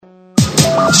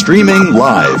Streaming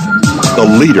live. The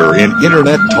leader in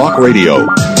Internet talk radio.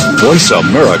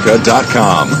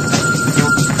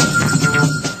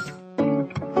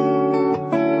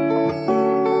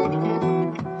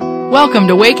 VoiceAmerica.com. Welcome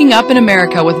to Waking Up in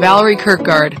America with Valerie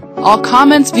Kirkgard. All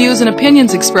comments, views, and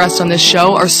opinions expressed on this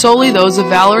show are solely those of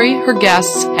Valerie, her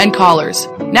guests, and callers.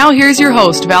 Now here's your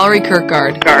host, Valerie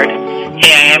Kirkgard.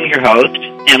 Hey, I am your host,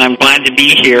 and I'm glad to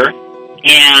be here.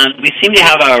 And we seem to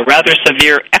have a rather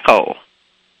severe echo.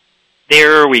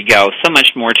 There we go. So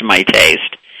much more to my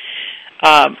taste.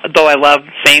 Though I love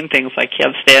saying things like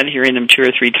can't stand hearing them 2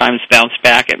 or 3 times bounce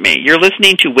back at me. You're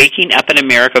listening to Waking Up in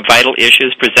America, Vital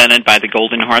Issues, presented by the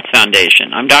Golden Hearts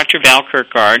Foundation. I'm Dr. Val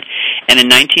Kirkgard, and in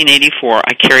 1984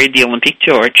 I carried the Olympic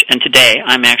torch, and today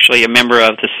I'm actually a member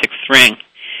of the 6th ring.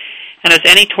 And as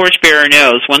any torchbearer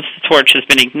knows, once the torch has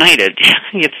been ignited,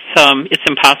 it's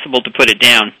impossible to put it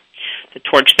down. The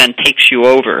torch then takes you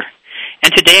over.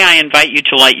 And today I invite you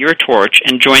to light your torch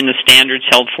and join the standards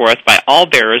held forth by all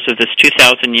bearers of this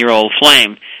 2,000-year-old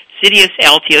flame, Sidious,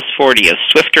 Altius, Fortius,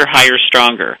 swifter, higher,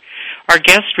 stronger. Our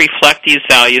guests reflect these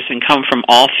values and come from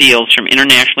all fields, from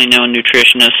internationally known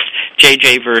nutritionist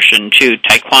J.J. Version to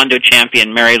Taekwondo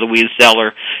champion Mary Louise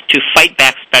Zeller to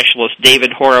fight-back specialist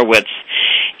David Horowitz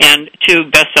and to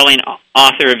best-selling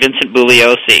author Vincent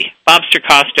Bugliosi. Bob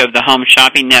Strakowski of the Home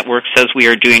Shopping Network says we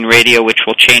are doing radio which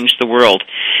will change the world.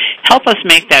 Help us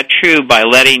make that true by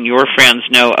letting your friends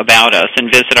know about us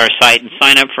and visit our site and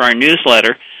sign up for our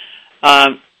newsletter.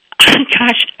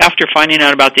 Gosh, after finding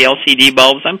out about the LCD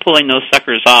bulbs, I'm pulling those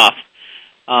suckers off.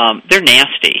 They're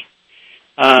nasty.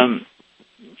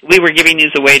 We were giving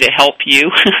these away to help you,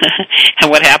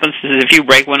 and what happens is if you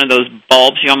break one of those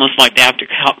bulbs, you almost like to have to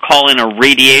call in a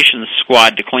radiation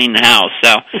squad to clean the house.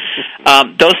 So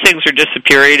those things are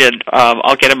disappearing, and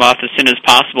I'll get them off as soon as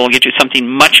possible and get you something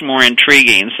much more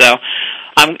intriguing. So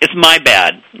it's my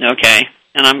bad, okay?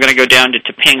 And I'm going to go down to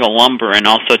Topanga Lumber and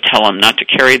also tell them not to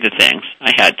carry the things.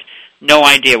 I had no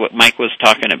idea what Mike was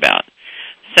talking about.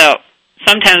 So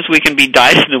sometimes we can be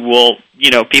dyed-in-the-wool,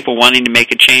 people wanting to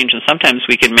make a change, and sometimes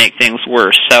we can make things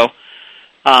worse. So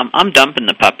I'm dumping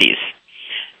the puppies.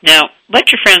 Now,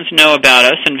 let your friends know about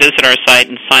us and visit our site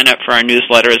and sign up for our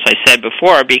newsletter, as I said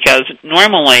before, because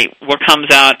normally what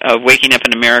comes out of Waking Up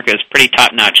in America is pretty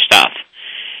top-notch stuff.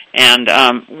 And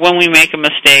when we make a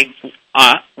mistake,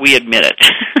 we admit it.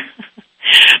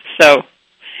 So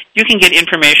you can get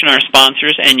information on our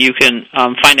sponsors, and you can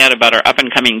find out about our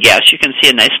up-and-coming guests. You can see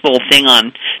a nice little thing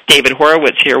on David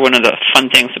Horowitz here. One of the fun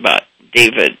things about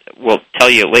David we'll tell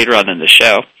you later on in the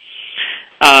show.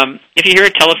 If you hear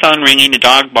a telephone ringing, a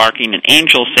dog barking, an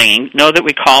angel singing, know that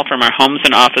we call from our homes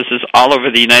and offices all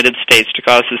over the United States to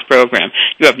cause this program.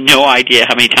 You have no idea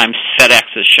how many times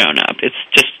FedEx has shown up. It's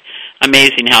just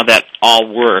amazing how that all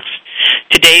works.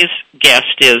 Today's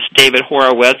guest is David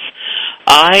Horowitz.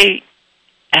 I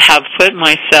have put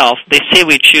myself, they say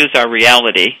we choose our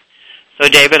reality. So,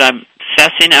 David, I'm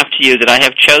fessing up to you that I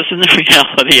have chosen the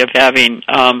reality of having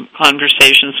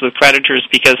conversations with creditors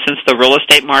because since the real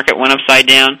estate market went upside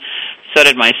down, so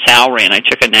did my salary, and I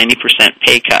took a 90%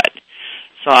 pay cut.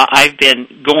 So I've been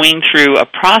going through a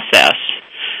process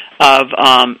of,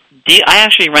 I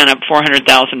actually ran up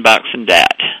 $400,000 in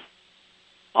debt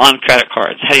on credit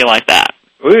cards. How do you like that?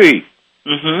 Ooh.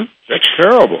 Mm-hmm. That's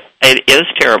terrible. It is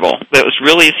terrible, but it was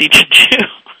really easy to do.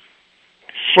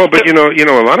 Well, but a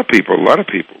lot of people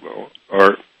though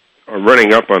are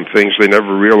running up on things they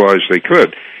never realized they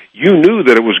could. You knew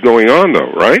that it was going on,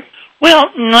 though, right?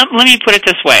 Well, let me put it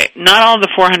this way: not all the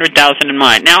 $400,000 in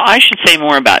mind. Now, I should say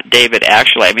more about David.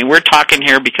 Actually, I mean, we're talking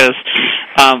here because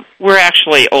we're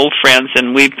actually old friends,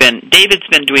 and David's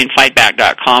been doing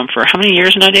Fightback.com for how many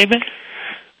years now, David?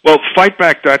 Well,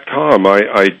 Fightback.com,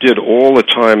 I did all the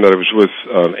time that I was with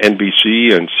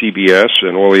NBC and CBS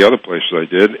and all the other places I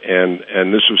did,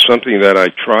 and this was something that I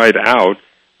tried out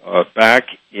back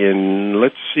in,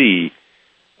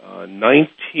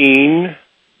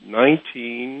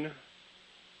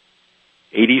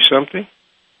 1980-something.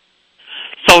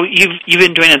 So you've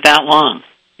been doing it that long?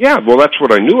 Yeah, well, that's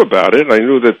what I knew about it. I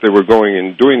knew that they were going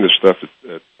and doing this stuff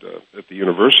at the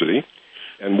university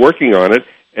and working on it.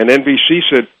 And NBC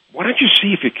said, why don't you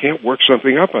see if you can't work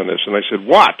something up on this? And I said,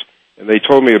 what? And they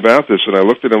told me about this, and I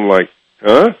looked at them like,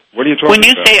 huh? What are you talking about? When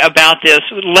you say about this,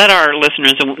 let our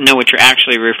listeners know what you're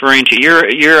actually referring to.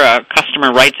 You're a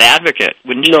customer rights advocate,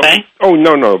 wouldn't you say? Oh,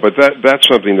 no, but that's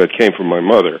something that came from my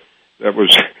mother. That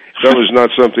was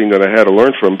not something that I had to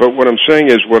learn from. But what I'm saying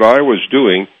is what I was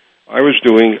doing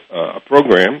a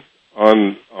program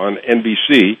on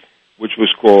NBC, which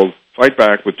was called Fight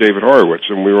Back with David Horowitz,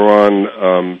 and we were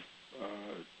on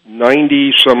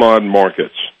 90-some-odd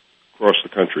markets across the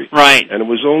country. Right. And it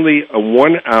was only a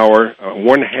 1 hour,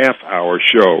 1/2 hour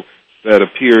show that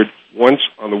appeared once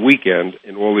on the weekend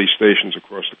in all these stations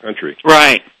across the country.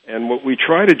 Right. And what we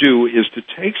try to do is to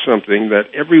take something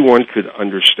that everyone could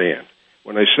understand.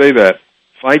 When I say that,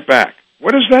 fight back.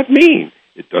 What does that mean?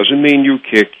 It doesn't mean you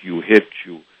kick, you hit,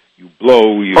 you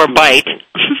blow, you or bite.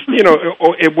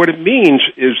 What it means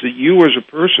is that you as a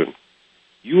person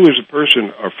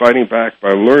are fighting back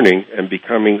by learning and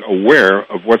becoming aware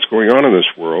of what's going on in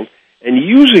this world and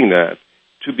using that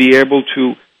to be able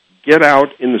to get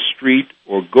out in the street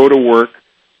or go to work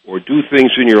or do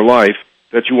things in your life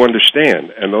that you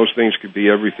understand. And those things could be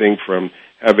everything from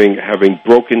having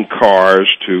broken cars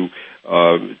to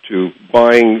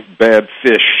buying bad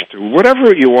fish to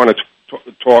whatever you want to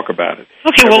talk about it.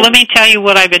 Okay, well, let me tell you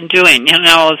what I've been doing.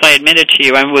 As I admitted to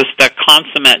you, I was the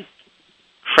consummate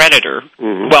creditor,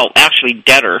 well, actually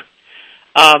debtor,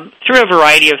 through a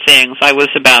variety of things. I was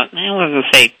about, I was going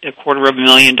to say,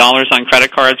 $250,000 on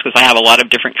credit cards because I have a lot of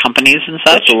different companies and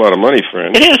such. That's a lot of money,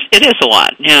 friend. It is a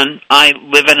lot, and I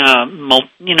live in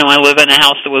a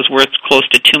house that was worth close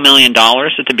to $2 million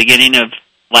at the beginning of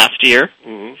last year,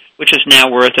 which is now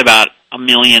worth about $1.1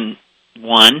 million.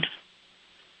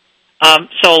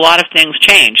 So a lot of things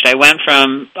changed. I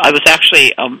was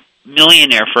actually a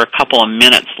millionaire for a couple of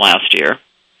minutes last year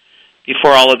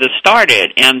before all of this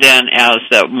started. And then as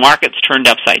the markets turned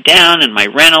upside down and my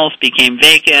rentals became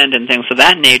vacant and things of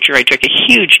that nature, I took a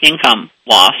huge income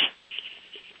loss.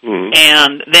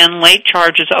 And then late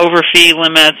charges, over fee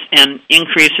limits, and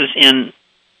increases in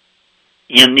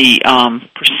the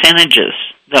percentages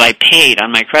that I paid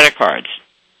on my credit cards.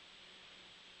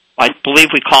 I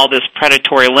believe we call this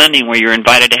predatory lending, where you're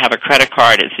invited to have a credit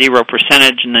card at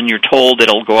 0%, and then you're told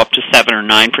it'll go up to 7 or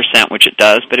 9%, which it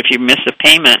does. But if you miss a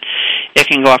payment, it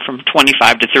can go up from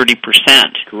 25 to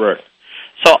 30%. Correct.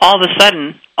 So all of a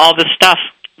sudden, all this stuff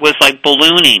was like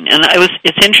ballooning, and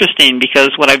it's interesting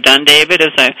because what I've done, David, is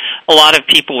a lot of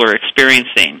people are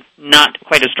experiencing, not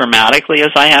quite as dramatically as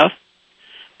I have,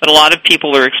 but a lot of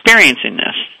people are experiencing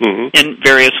this in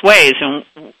various ways. And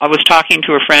I was talking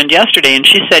to a friend yesterday, and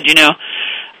she said,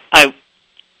 I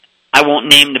won't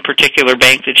name the particular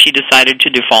bank that she decided to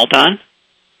default on,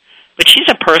 but she's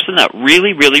a person that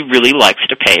really, really, really likes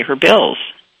to pay her bills.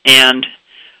 And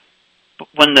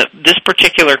when this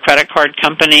particular credit card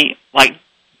company,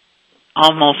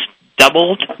 almost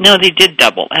doubled, no, they did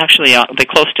double. Actually, they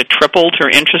close to tripled her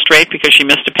interest rate because she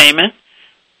missed a payment.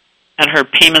 And her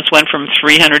payments went from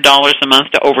 $300 a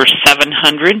month to over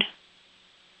 $700.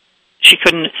 She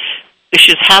was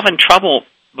having trouble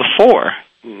before.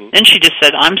 Then she just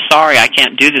said, I'm sorry, I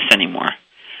can't do this anymore.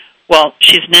 Well,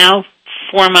 she's now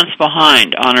 4 months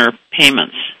behind on her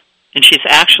payments, and she's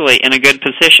actually in a good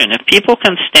position. If people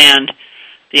can stand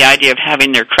the idea of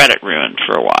having their credit ruined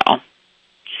for a while,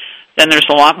 then there's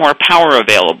a lot more power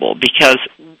available, because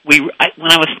when I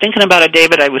was thinking about it,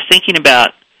 David, I was thinking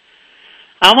about,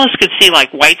 I almost could see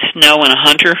like White Snow and a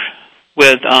hunter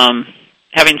with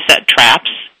having set traps.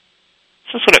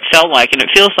 That's what it felt like, and it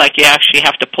feels like you actually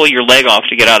have to pull your leg off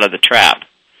to get out of the trap,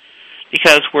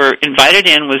 because we're invited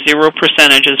in with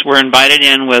 0%, we're invited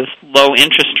in with low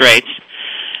interest rates,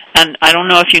 and I don't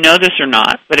know if you know this or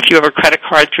not, but if you have a credit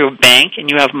card through a bank and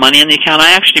you have money in the account,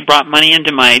 I actually brought money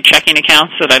into my checking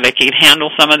account so that I could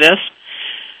handle some of this.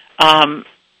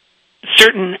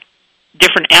 Certain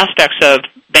different aspects of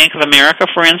Bank of America,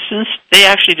 for instance, they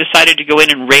actually decided to go in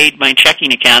and raid my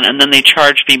checking account, and then they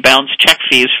charged me bounced check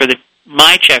fees for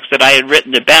my checks that I had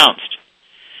written that bounced.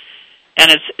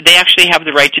 And they actually have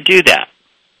the right to do that.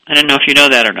 I don't know if you know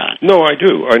that or not. No, I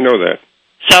do. I know that.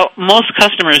 So most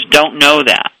customers don't know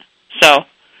that. So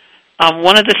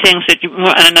one of the things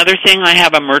and another thing, I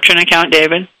have a merchant account,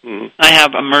 David. I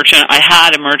had a merchant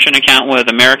account with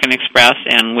American Express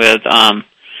and with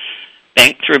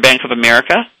through Bank of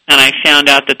America, and I found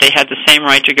out that they had the same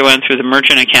right to go in through the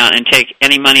merchant account and take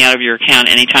any money out of your account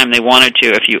anytime they wanted to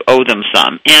if you owe them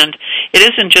some. And it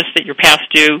isn't just that you're past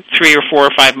due 3 or 4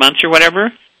 or 5 months or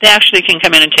whatever. They actually can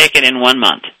come in and take it in 1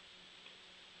 month.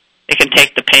 They can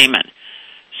take the payment.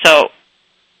 So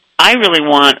I really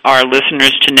want our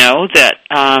listeners to know that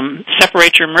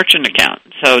separate your merchant account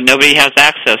so nobody has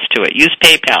access to it. Use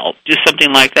PayPal. Do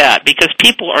something like that, because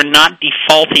people are not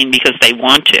defaulting because they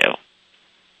want to.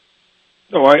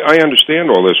 No, I understand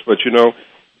all this, but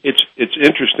it's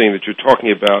interesting that you're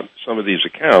talking about some of these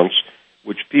accounts,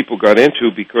 which people got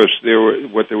into because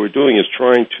what they were doing is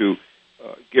trying to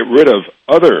get rid of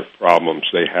other problems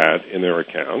they had in their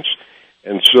accounts,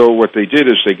 and so what they did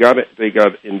is they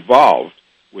got involved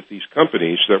with these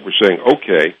companies that were saying,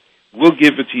 okay, we'll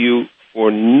give it to you for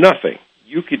nothing.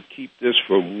 You could keep this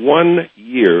for 1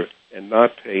 year and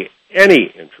not pay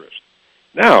any interest.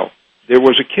 Now, there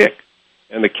was a kick,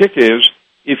 and the kick is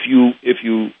if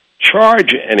you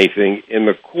charge anything in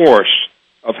the course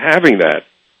of having that,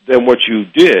 then what you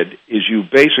did is you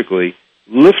basically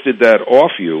lifted that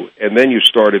off you, and then you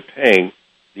started paying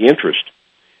the interest.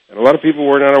 And a lot of people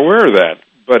were not aware of that.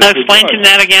 But explain to me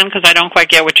that again, because I don't quite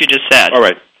get what you just said. All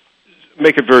right.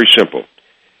 Make it very simple.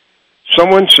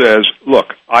 Someone says,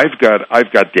 look, I've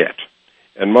got debt,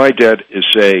 and my debt is,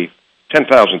 say,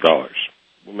 $10,000.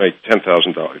 We'll make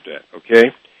 $10,000 debt,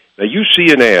 okay? Now, you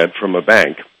see an ad from a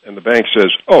bank, and the bank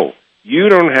says, oh, you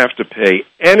don't have to pay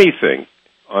anything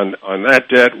on that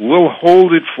debt. We'll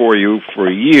hold it for you for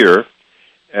a year,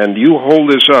 and you hold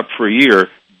this up for a year,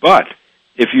 but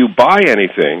if you buy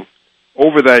anything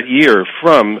over that year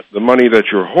from the money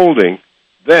that you're holding,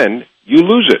 then you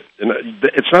lose it. And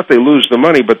it's not they lose the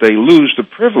money, but they lose the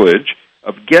privilege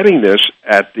of getting this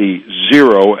at the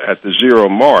zero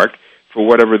mark for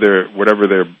whatever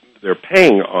they're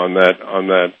paying on that.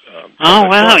 Oh,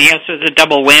 wow! Yes, there's a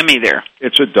double whammy there.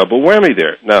 It's a double whammy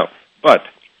there. Now, but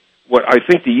what I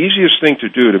think the easiest thing to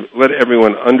do to let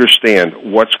everyone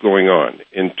understand what's going on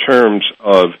in terms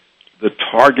of the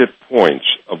target points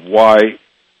of why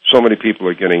so many people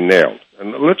are getting nailed.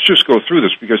 And let's just go through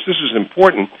this, because this is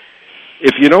important.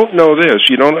 If you don't know this,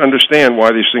 you don't understand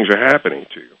why these things are happening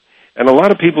to you. And a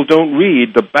lot of people don't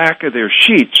read the back of their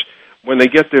sheets when they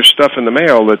get their stuff in the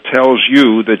mail that tells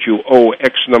you that you owe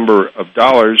X number of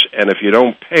dollars, and if you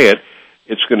don't pay it,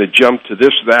 it's going to jump to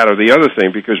this, that, or the other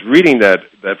thing, because reading that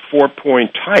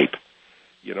 4-point type,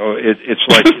 you know, it's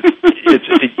like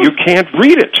you can't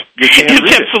read it. You can't read it.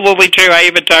 It's absolutely true. I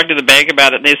even talked to the bank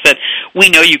about it, and they said, we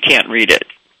know you can't read it.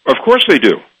 Of course they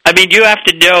do. I mean, you have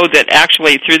to know that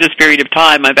actually through this period of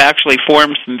time, I've actually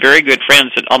formed some very good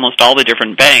friends at almost all the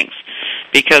different banks,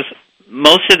 because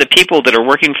most of the people that are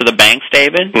working for the banks,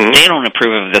 David, they don't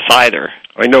approve of this either.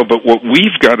 I know, but what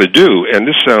we've got to do, and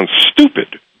this sounds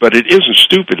stupid, but it isn't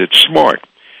stupid, it's smart.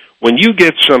 When you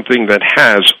get something that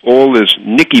has all this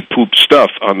nicky-poop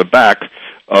stuff on the back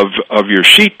of your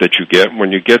sheet that you get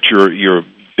when you get your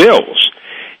bills,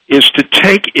 is to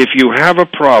take, if you have a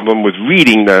problem with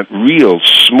reading that real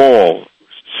small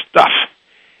stuff,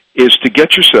 is to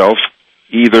get yourself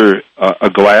either a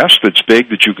glass that's big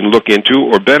that you can look into,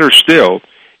 or better still,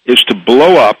 is to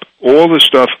blow up all the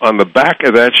stuff on the back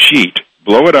of that sheet,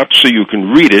 blow it up so you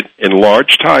can read it in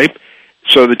large type,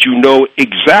 so that you know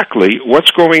exactly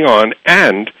what's going on,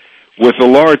 and with a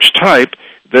large type,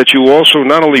 that you also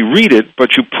not only read it,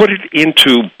 but you put it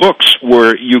into books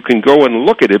where you can go and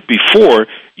look at it before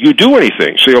you do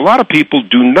anything. See, a lot of people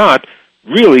do not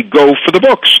really go for the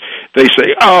books. They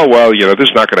say, oh, well, you know, this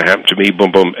is not going to happen to me,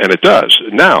 boom, boom, and it does.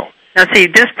 Now, see,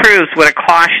 this proves what a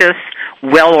cautious,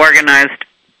 well-organized,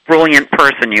 brilliant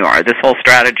person you are, this whole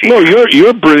strategy. No,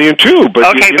 you're brilliant, too. But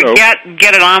okay, but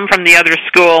get it on from the other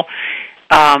school.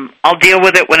 I'll deal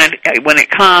with it when it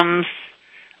comes.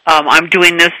 I'm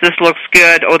doing this looks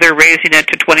good. Oh, they're raising it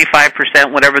to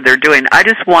 25%, whatever they're doing. I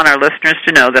just want our listeners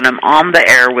to know that I'm on the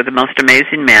air with the most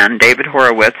amazing man, David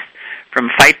Horowitz, from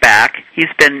Fight Back.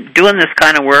 He's been doing this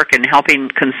kind of work and helping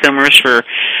consumers for,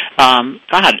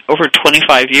 over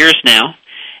 25 years now.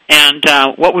 And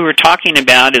what we were talking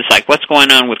about is like what's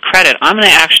going on with credit. I'm going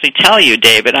to actually tell you,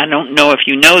 David, I don't know if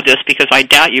you know this because I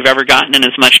doubt you've ever gotten in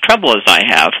as much trouble as I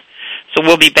have. So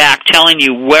we'll be back telling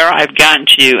you where I've gotten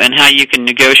to and how you can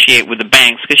negotiate with the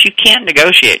banks, because you can't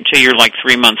negotiate until you're like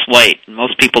 3 months late.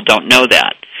 Most people don't know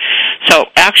that. So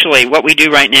actually what we do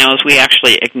right now is we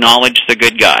actually acknowledge the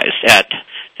good guys at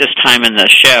this time in the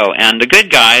show. And the good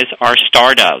guys are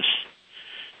Star Doves.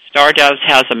 Star Doves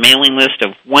has a mailing list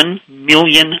of 1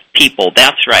 million people.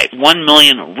 That's right, 1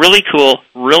 million really cool,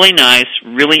 really nice,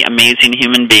 really amazing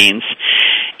human beings.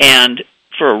 And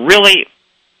for really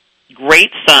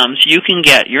great sums, you can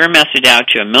get your message out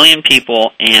to 1 million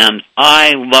people, and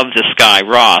I love this guy,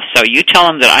 Ross. So you tell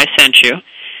him that I sent you.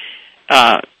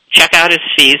 Check out his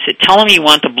fees. Tell him you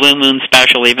want the Blue Moon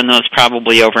special, even though it's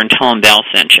probably over, and tell him Val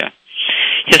sent you.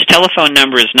 His telephone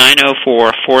number is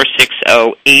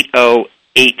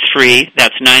 904-460-8083.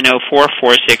 That's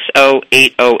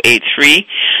 904-460-8083.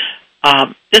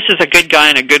 This is a good guy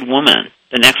and a good woman,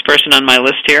 the next person on my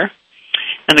list here.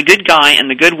 And the good guy and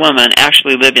the good woman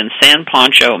actually live in San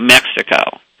Pancho,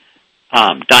 Mexico,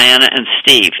 Diana and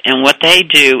Steve. And what they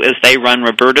do is they run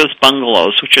Roberto's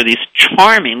Bungalows, which are these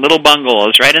charming little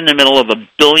bungalows right in the middle of a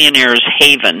billionaire's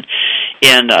haven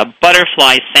in a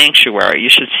butterfly sanctuary. You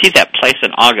should see that place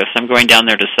in August. I'm going down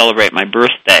there to celebrate my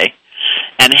birthday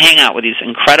and hang out with these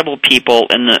incredible people.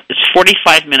 It's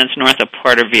 45 minutes north of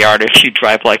Puerto Vallarta if you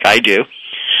drive like I do.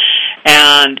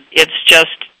 And it's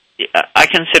I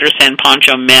consider San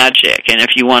Pancho magic, and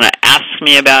if you want to ask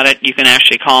me about it, you can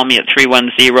actually call me at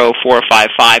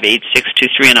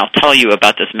 310-455-8623, and I'll tell you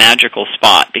about this magical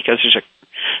spot, because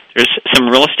there's some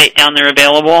real estate down there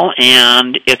available,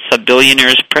 and it's a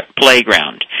billionaire's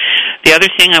playground. The other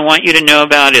thing I want you to know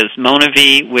about is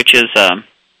Monavie, which is the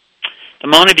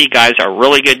Monavie guys are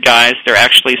really good guys. They're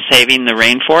actually saving the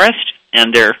rainforest,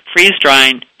 and they're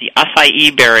freeze-drying the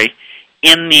acai berry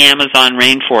in the Amazon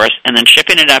rainforest and then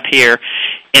shipping it up here,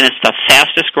 and it's the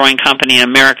fastest-growing company in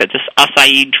America. This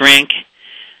acai drink,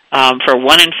 for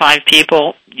 1 in 5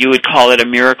 people, you would call it a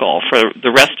miracle. For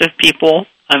the rest of people,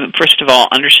 first of all,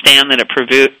 understand that it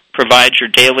provides your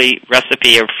daily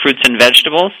recipe of fruits and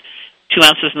vegetables. 2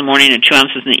 ounces in the morning and 2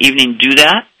 ounces in the evening do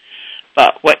that.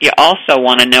 But what you also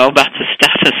want to know about this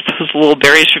stuff is those little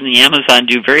berries from the Amazon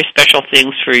do very special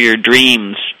things for your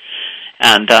dreams.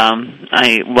 And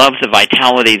I love the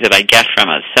vitality that I get from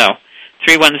it. So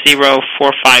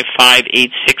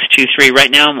 310-455-8623.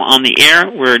 Right now I'm on the air.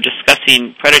 We're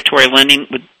discussing predatory lending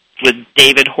with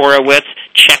David Horowitz.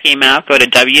 Check him out. Go to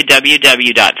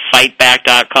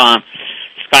www.fightback.com.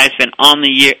 This guy's been on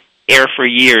the air for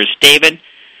years. David,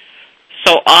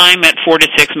 so I'm at 4 to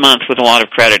 6 months with a lot of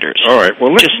creditors. All right.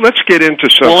 Well, let's get into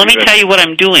something. Well, let me tell you what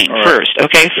I'm doing first,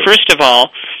 okay? First of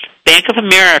all, Bank of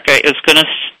America is going to...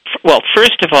 Well,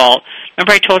 first of all,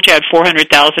 remember I told you I had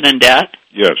 $400,000 in debt?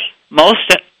 Yes. I'm going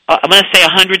to say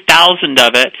 $100,000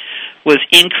 of it was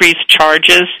increased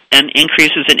charges and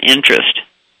increases in interest.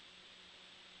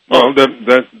 Well,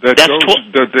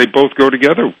 they both go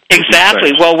together.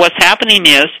 Exactly. Well, what's happening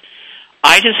is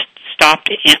I just stopped.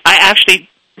 I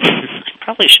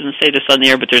probably shouldn't say this on the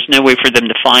air, but there's no way for them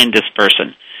to find this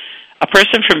person. A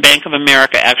person from Bank of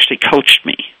America actually coached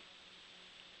me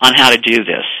on how to do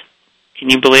this. Can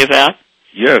you believe that?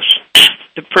 Yes.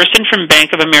 The person from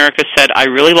Bank of America said, I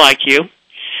really like you.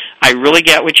 I really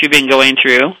get what you've been going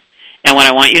through. And what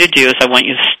I want you to do is I want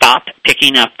you to stop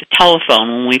picking up the telephone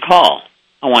when we call.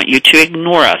 I want you to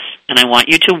ignore us. And I want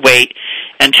you to wait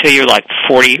until you're like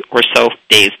 40 or so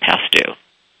days past due.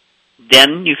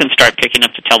 Then you can start picking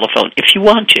up the telephone if you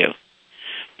want to.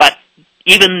 But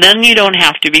even then you don't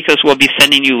have to, because we'll be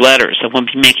sending you letters and we'll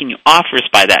be making you offers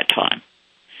by that time.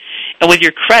 And with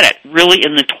your credit really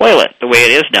in the toilet, the way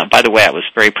it is now, by the way, I was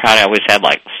very proud. I always had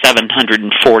like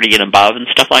 740 and above and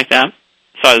stuff like that.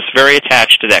 So I was very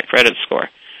attached to that credit score.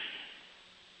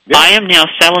 Yeah. I am now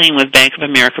settling with Bank of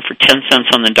America for 10 cents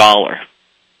on the dollar.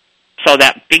 So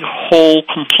that big whole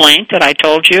complaint that I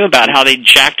told you about how they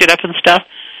jacked it up and stuff,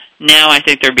 now I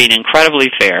think they're being incredibly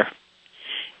fair.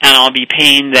 And I'll be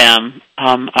paying them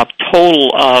a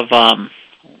total of,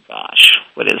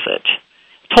 what is it?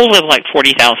 Total of like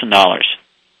 $40,000.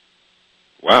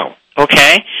 Wow.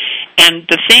 Okay? And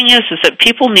the thing is that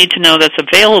people need to know that's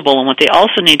available, and what they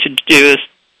also need to do is,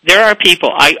 there are people,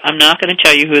 I'm not going to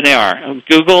tell you who they are.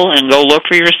 Google and go look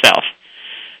for yourself.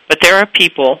 But there are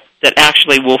people that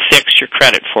actually will fix your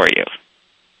credit for you.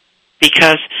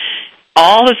 Because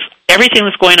everything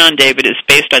that's going on, David, is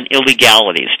based on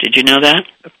illegalities. Did you know that?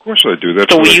 Of course I do.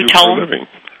 That's so what will I you do tell for a them? living.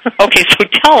 Okay, so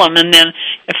tell them, and then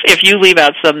if you leave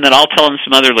out some, then I'll tell them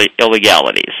some other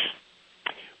illegalities.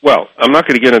 Well, I'm not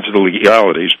going to get into the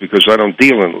legalities because I don't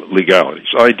deal in legalities.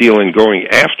 I deal in going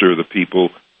after the people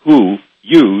who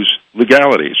use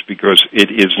legalities, because it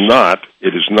is not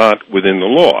within the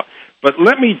law. But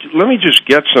let me just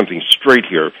get something straight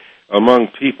here among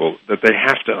people that they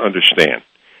have to understand.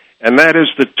 And that is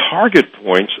the target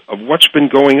points of what's been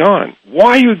going on.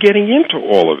 Why are you getting into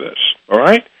all of this? All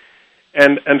right?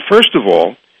 And first of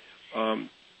all,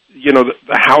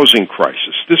 the housing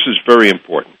crisis. This is very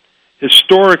important.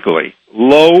 Historically,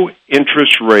 low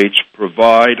interest rates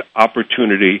provide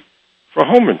opportunity for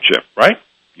homeownership, right?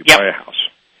 You buy a house.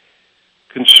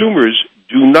 Consumers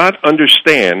do not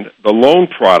understand the loan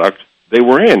product they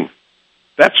were in.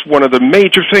 That's one of the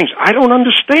major things. I don't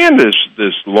understand this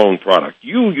loan product.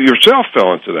 You yourself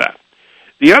fell into that.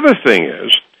 The other thing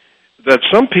is that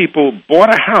some people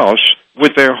bought a house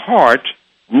with their heart,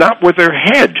 not with their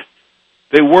head.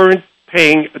 They weren't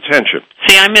paying attention.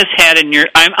 See, I'm Miss Head, and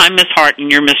I'm Miss Heart, and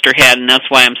you're Mr. Head, and that's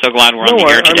why I'm so glad we're on the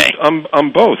air today.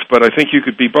 I'm both, but I think you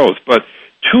could be both. But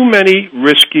too many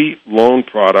risky loan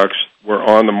products were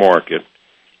on the market,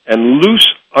 and loose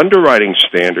underwriting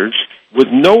standards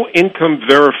with no income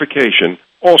verification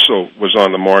also was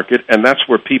on the market, and that's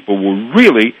where people were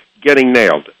really getting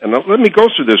nailed. And let me go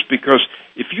through this, because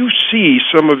if you see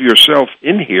some of yourself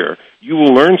in here, you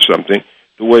will learn something,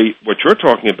 the way what you're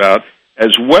talking about,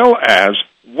 as well as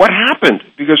what happened,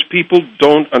 because people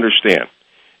don't understand.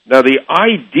 Now, the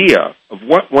idea of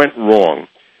what went wrong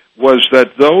was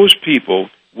that those people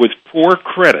with poor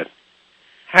credit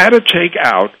had to take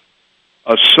out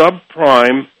a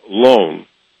subprime loan,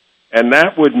 and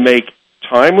that would make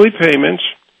timely payments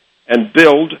and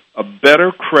build a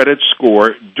better credit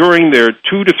score during their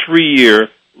 2 to 3 year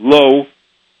low.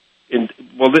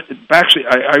 Actually,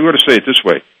 I ought to say it this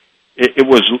way: it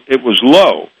was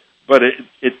low, but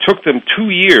it took them 2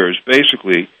 years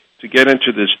basically to get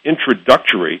into this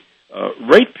introductory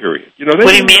rate period. You know,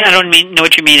 what do you mean? I don't know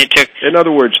what you mean. It took. In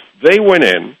other words, they went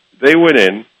in,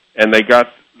 and they got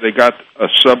a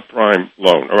subprime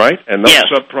loan. All right, and those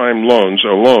subprime loans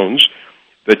are loans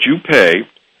that you pay,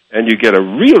 and you get a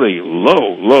really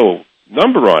low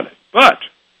number on it. But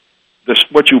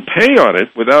what you pay on it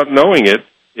without knowing it,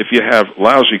 if you have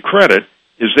lousy credit,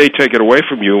 is they take it away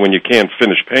from you when you can't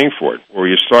finish paying for it, or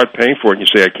you start paying for it and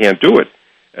you say, I can't do it.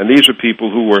 And these are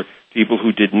people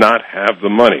who did not have the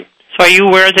money. So are you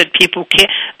aware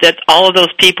that all of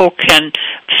those people can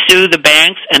sue the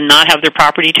banks and not have their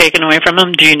property taken away from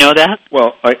them? Do you know that?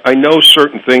 Well, I know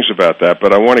certain things about that,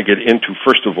 but I want to get into,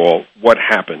 first of all, what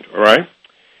happened, all right?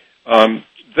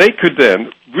 They could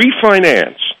then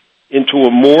refinance into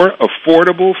a more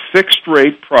affordable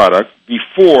fixed-rate product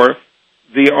before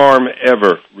the ARM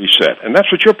ever reset. And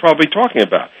that's what you're probably talking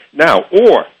about. Now,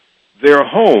 or their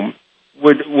home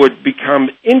would become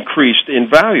increased in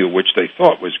value, which they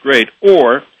thought was great,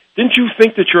 or didn't you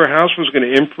think that your house was going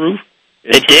to improve?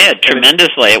 It did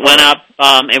tremendously. It went up.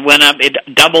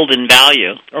 It doubled in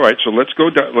value. All right, so let's go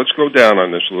down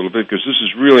on this a little bit because this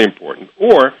is really important.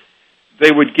 Or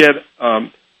they would get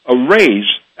a raise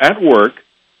at work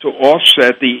to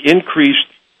offset the increased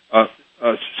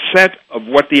set of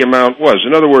what the amount was.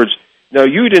 In other words, now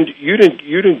you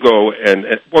didn't go and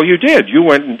well, you did. You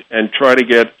went and tried to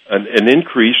get an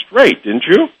increased rate, didn't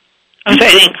you? What do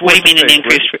you mean an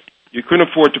increased rate? You couldn't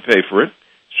afford to pay for it.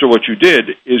 So what you did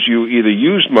is you either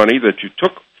used money that you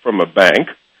took from a bank,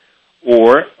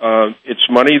 or it's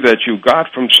money that you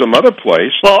got from some other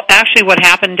place. Well, actually what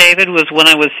happened, David, was when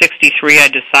I was 63, I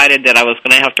decided that I was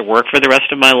going to have to work for the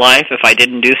rest of my life if I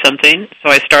didn't do something.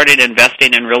 So I started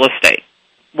investing in real estate.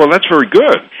 Well, that's very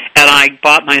good. And I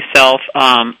bought myself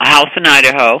a house in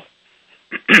Idaho.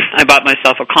 I bought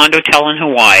myself a condotel in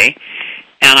Hawaii.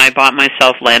 And I bought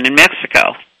myself land in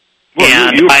Mexico.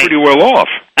 Well, you were pretty well off.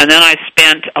 And then I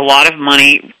spent a lot of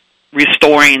money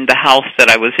restoring the house that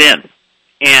I was in.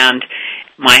 And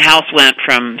my house went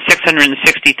from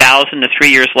 $660,000 to 3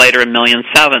 years later $1.7 million,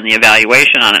 the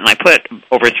evaluation on it, and I put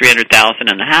over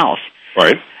 $300,000 in the house.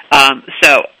 Right.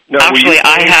 So now, actually,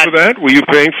 Were you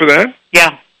paying for that?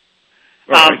 Yeah.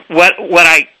 Right.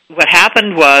 What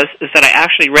happened was that I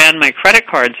actually ran my credit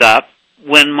cards up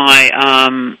when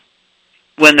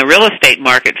the real estate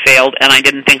market failed, and I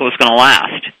didn't think it was going to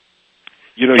last.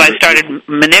 So I started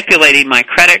manipulating my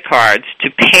credit cards to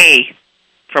pay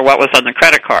for what was on the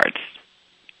credit cards.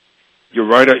 You're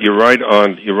right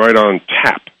on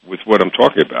tap with what I'm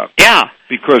talking about. Yeah.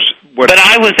 But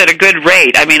I was at a good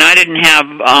rate. I mean, I didn't have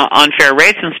unfair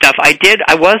rates and stuff.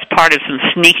 I was part of some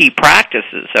sneaky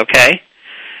practices, okay?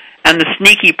 And the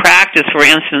sneaky practice, for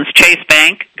instance, Chase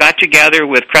Bank got together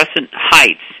with Crescent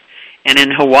Heights, and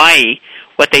in Hawaii,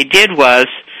 what they did was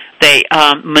they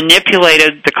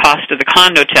manipulated the cost of the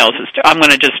condotels. I'm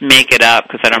going to just make it up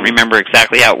because I don't remember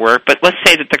exactly how it worked, but let's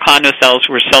say that the condotels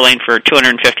were selling for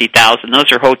 $250,000.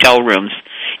 Those are hotel rooms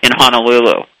in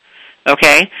Honolulu.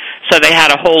 Okay? So they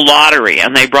had a whole lottery,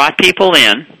 and they brought people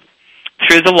in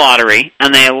through the lottery,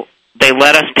 and they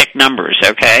let us pick numbers,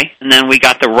 okay? And then we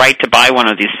got the right to buy one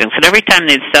of these things. And every time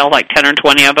they'd sell like 10 or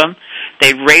 20 of them,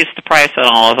 they'd raise the price on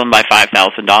all of them by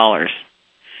 $5,000.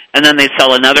 And then they'd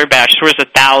sell another batch. There was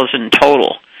 1,000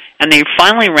 total. And they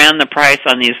finally ran the price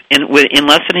on these, in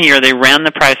less than a year, they ran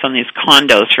the price on these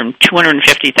condos from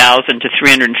 $250,000 to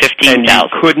 $315,000. And you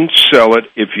couldn't sell it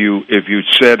if you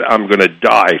said, I'm going to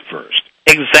die first.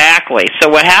 Exactly. So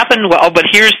what happened, but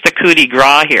here's the coup de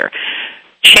grace here.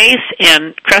 Chase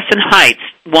and Crescent Heights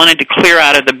wanted to clear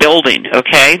out of the building,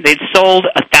 okay? They'd sold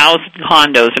 1,000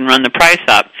 condos and run the price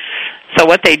up. So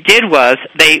what they did was,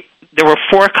 there were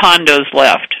 4 condos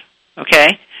left,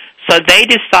 okay? So they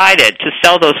decided to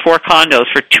sell those 4 condos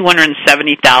for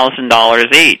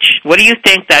 $270,000 each. What do you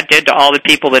think that did to all the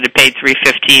people that had paid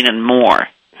 $315,000 and more?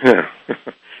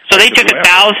 So they took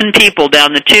 1,000 people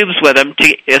down the tubes with them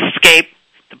to escape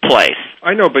the place.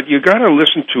 I know, but you got to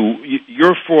listen to.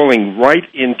 You're falling right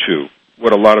into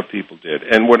what a lot of people did,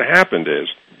 and what happened is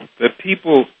that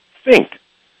people think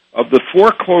of the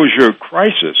foreclosure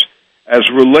crisis as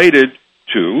related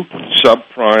to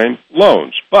subprime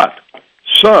loans, but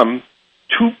some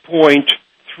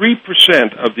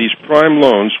 2.3% of these prime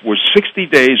loans were 60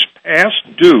 days past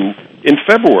due in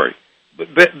February.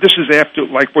 this is after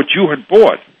like what you had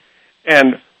bought,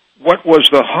 and what was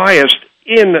the highest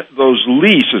in those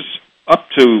leases up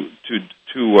to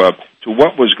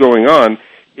what was going on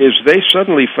is they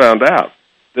suddenly found out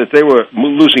that they were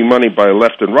losing money by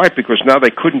left and right because now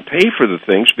they couldn't pay for the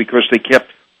things because they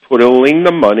kept putting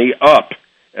the money up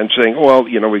and saying, oh, well,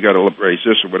 we got to raise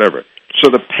this or whatever. So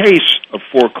the pace of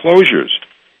foreclosures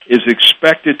is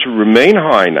expected to remain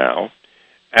high now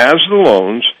as the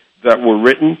loans that were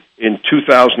written in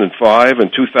 2005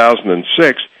 and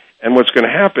 2006, and what's going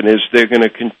to happen is they're going to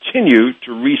continue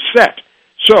to reset.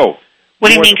 So, what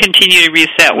do you mean continue to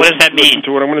reset? What does that mean? Listen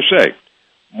to what I'm going to say.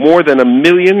 More than 1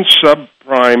 million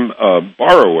subprime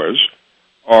borrowers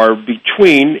are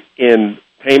between in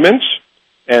payments,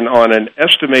 and on an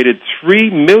estimated 3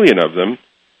 million of them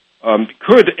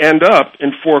could end up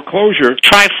in foreclosure.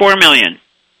 Try 4 million.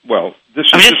 Well,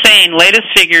 I'm just saying, latest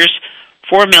figures,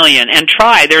 4 million, and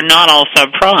they're not all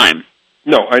subprime.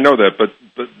 No, I know that, but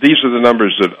these are the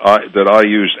numbers that I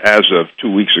used as of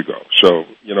 2 weeks ago. So,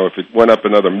 if it went up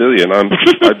another million, I'd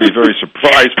be very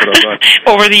surprised, but I'm not.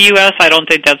 Over the U.S., I don't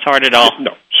think that's hard at all.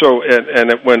 No. So, and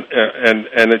it went,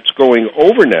 and it's going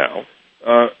over now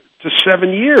to 7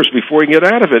 years before you can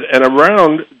get out of it, and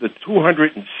around the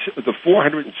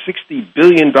 $460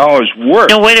 billion worth.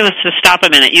 No, wait a minute. Stop a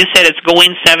minute. You said it's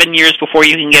going 7 years before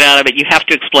you can get out of it. You have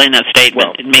to explain that statement.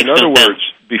 Well, it makes in other no sense. words,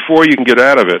 before you can get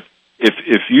out of it,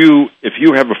 if you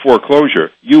have a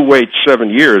foreclosure, you wait 7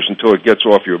 years until it gets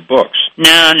off your books.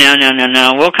 No.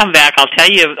 We'll come back. I'll tell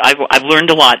you, I've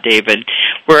learned a lot, David.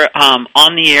 We're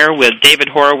on the air with David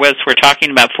Horowitz. We're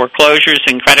talking about foreclosures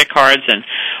and credit cards and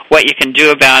what you can do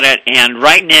about it. And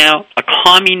right now, a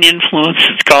calming influence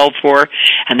is called for,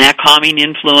 and that calming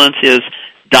influence is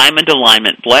Diamond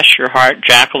Alignment. Bless your heart,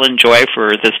 Jacqueline Joy,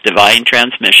 for this divine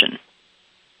transmission.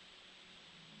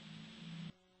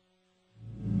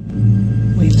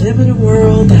 We live in a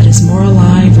world that is more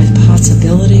alive with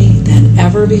possibility than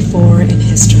ever before in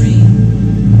history.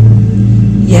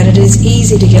 Yet it is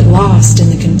easy to get lost in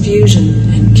the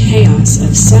confusion and chaos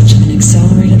of such an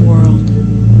accelerated world.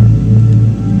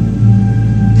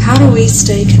 How do we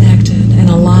stay connected and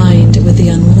aligned with the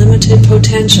unlimited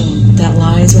potential that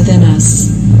lies within us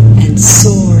and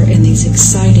soar in these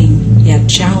exciting yet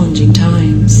challenging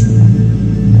times?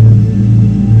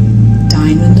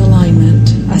 Diamond Alignment,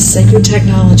 a sacred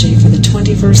technology for the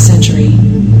 21st century,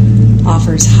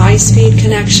 offers high-speed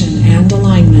connection and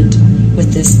alignment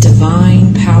with this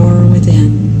divine power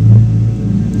within,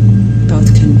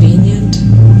 both convenient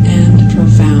and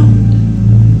profound.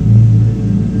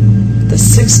 The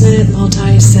 6-minute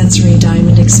multi-sensory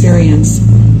diamond experience,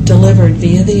 delivered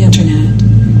via the internet,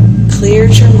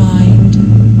 clears your mind,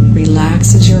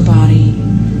 relaxes your body,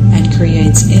 and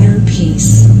creates inner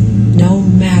peace no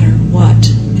matter what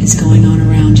is going on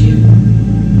around you.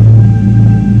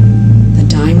 The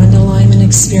Diamond Alignment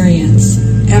experience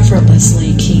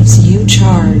effortlessly keeps you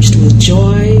charged with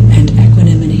joy and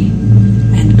equanimity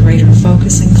and greater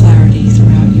focus and clarity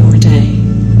throughout your day.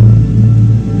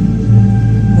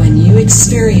 When you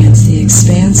experience the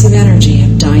expansive energy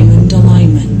of Diamond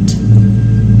Alignment,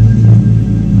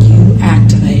 you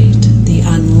activate the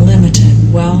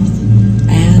unlimited wealth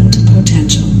and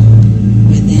potential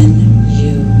within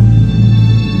you.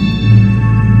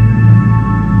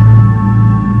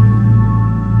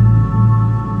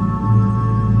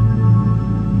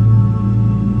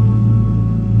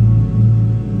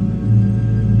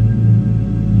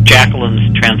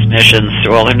 Jacqueline's transmissions,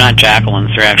 well, they're not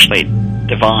Jacqueline's, they're actually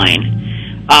divine.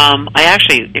 I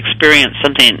actually experienced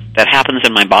something that happens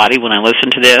in my body when I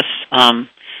listen to this.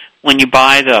 When you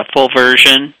buy the full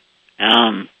version,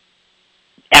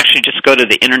 actually just go to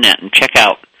the internet and check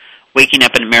out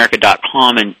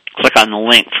wakingupinamerica.com and click on the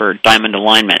link for Diamond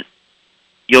Alignment.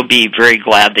 You'll be very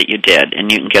glad that you did,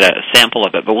 and you can get a sample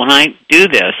of it. But when I do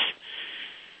this,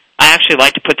 I actually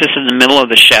like to put this in the middle of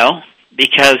the show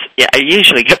because I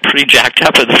usually get pretty jacked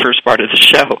up in the first part of the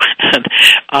show. And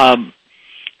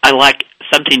I like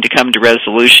something to come to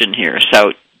resolution here.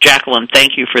 So, Jacqueline,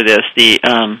 thank you for this. It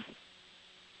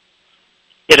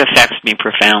affects me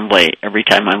profoundly every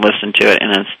time I listen to it,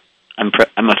 and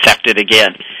I'm affected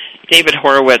again. David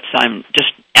Horowitz, I'm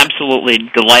just absolutely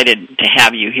delighted to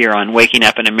have you here on Waking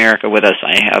Up in America with us.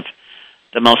 I have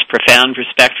the most profound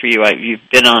respect for you. You've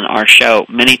been on our show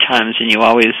many times, and you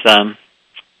always,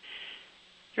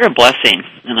 you're a blessing,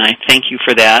 and I thank you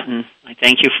for that, and I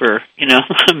thank you for,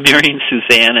 marrying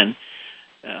Suzanne and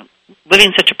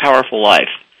living such a powerful life.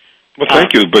 Well,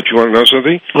 thank you, but you want to know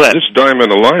something? What? This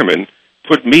Diamond Alignment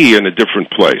put me in a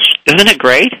different place. Isn't it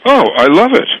great? Oh, I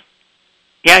love it.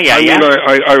 Yeah.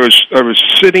 I was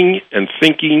sitting and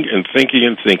thinking,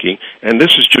 and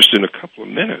this is just in a couple of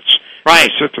minutes. Right.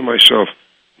 And I said to myself,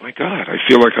 my God, I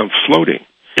feel like I'm floating.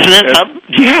 Isn't that something?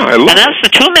 Yeah, I love it. And that's the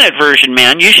 2-minute version,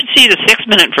 man. You should see the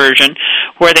 6-minute version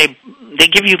where they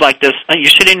give you like this, you're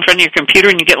sitting in front of your computer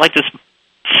and you get like this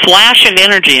flash of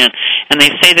energy and they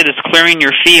say that it's clearing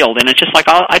your field, and it's just like,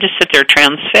 I just sit there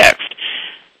transfixed.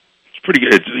 Pretty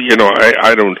good.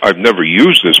 I've never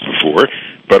used this before,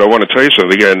 but I want to tell you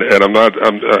something, and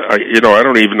I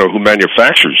don't even know who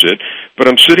manufactures it, but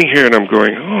I'm sitting here and I'm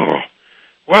going, oh,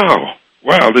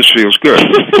 wow, this feels good.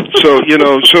 So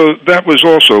that was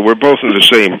also, we're both in the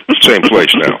same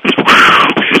place now.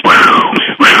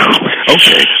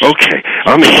 Okay,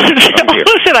 I'm here.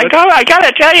 Listen, I got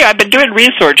to tell you, I've been doing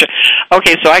research.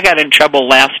 Okay, so I got in trouble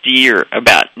last year,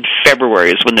 about February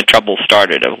is when the trouble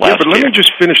started of last year. Yeah, but let me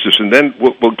just finish this, and then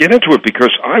we'll get into it,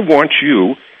 because I want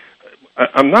you,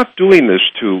 I'm not doing this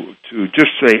to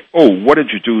just say, oh, what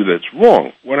did you do that's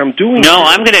wrong? What I'm doing... No,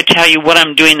 I'm going to tell you what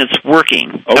I'm doing that's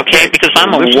working, okay? Because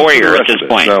I'm a warrior at this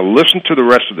point. Now, listen to the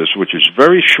rest of this, which is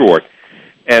very short,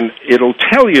 and it'll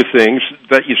tell you things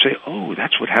that you say, oh,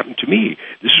 that's what happened to me.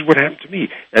 This is what happened to me.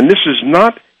 And this is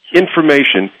not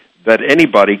information that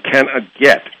anybody can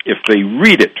get if they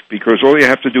read it, because all you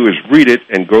have to do is read it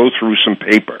and go through some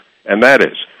paper. And that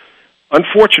is,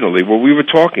 unfortunately, what we were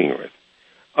talking with,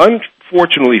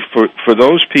 unfortunately for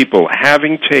those people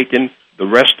having taken the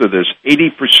rest of this,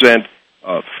 80%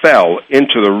 fell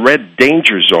into the red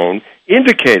danger zone,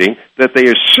 indicating that they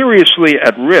are seriously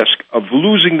at risk of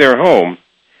losing their home.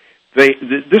 This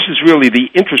is really the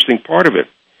interesting part of it.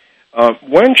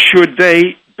 When should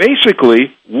they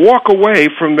basically walk away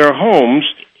from their homes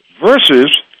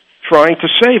versus trying to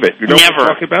save it? You know Never. what I'm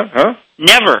talking about? Huh?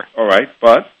 Never. All right,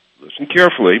 but listen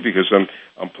carefully, because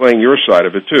I'm playing your side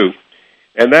of it too.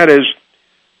 And that is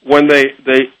when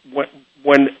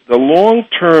when the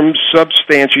long-term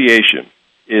substantiation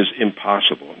is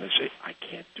impossible, and they say, I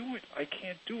can't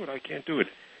do it.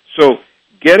 So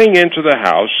getting into the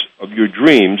house of your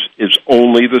dreams is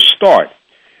only the start.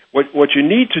 What you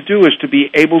need to do is to be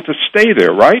able to stay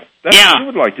there, right? That's what you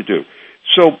would like to do.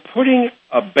 So putting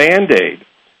a Band-Aid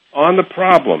on the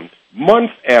problem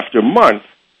month after month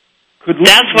could...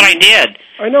 That's what I did.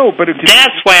 I know, but...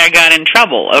 That's why I got in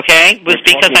trouble, okay? Was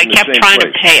because I kept trying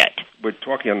to pay it. We're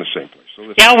talking on the same place.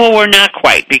 So yeah, well, we're not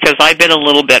quite, because I've been a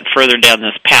little bit further down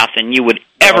this path than you would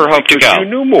ever hope to go. You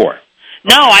knew more.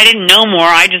 No, I didn't know more.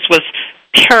 I just was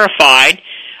terrified.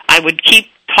 I would keep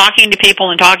talking to people.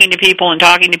 I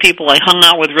hung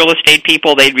out with real estate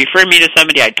people. They'd refer me to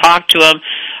somebody. I'd talk to them.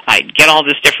 I'd get all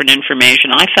this different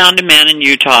information. I found a man in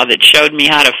Utah that showed me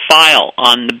how to file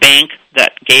on the bank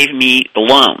that gave me the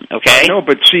loan, okay? No,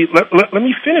 but see, let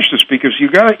me finish this, because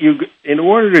in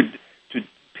order to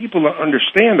people to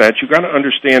understand that, you got to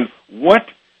understand what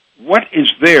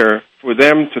is there for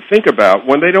them to think about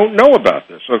when they don't know about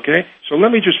this, okay? So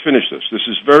let me just finish this. This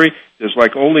is there's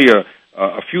like only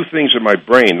a few things in my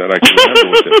brain that I can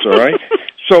remember with this, all right?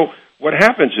 So what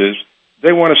happens is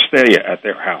they want to stay at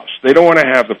their house. They don't want to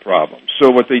have the problem.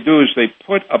 So what they do is they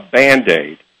put a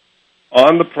Band-Aid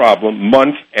on the problem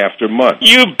month after month.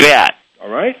 You bet. All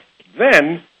right?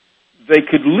 Then they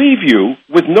could leave you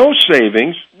with no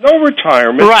savings, no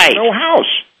retirement, right. No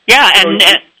house. Yeah, and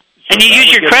you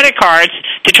use your credit cards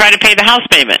to try to pay the house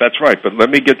payment. That's right, but let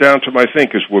me get down to my thing,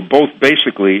 because we're both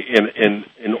basically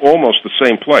in almost the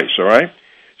same place, all right?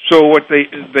 So what they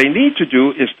need to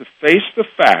do is to face the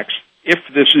facts, if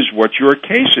this is what your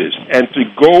case is, and to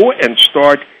go and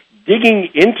start digging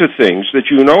into things that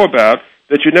you know about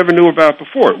that you never knew about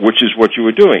before, which is what you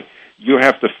were doing. You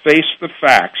have to face the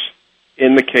facts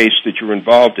in the case that you're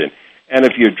involved in. And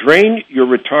if you drain your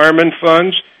retirement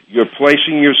funds, you're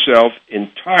placing yourself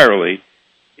entirely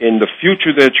in the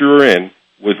future that you're in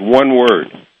with one word: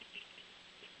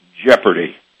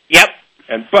 jeopardy. Yep.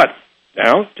 But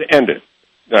now, to end it,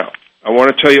 now I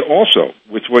want to tell you also,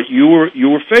 with what you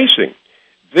were facing,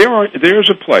 there's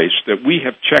a place that we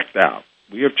have checked out.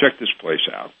 We have checked this place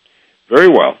out very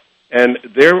well, and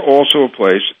they're also a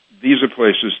place. These are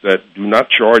places that do not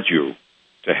charge you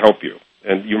to help you.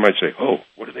 And you might say, "Oh,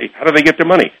 how do they get their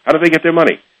money? How do they get their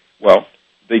money?" Well,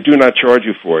 they do not charge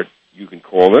you for it. You can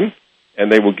call them,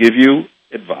 and they will give you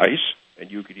advice,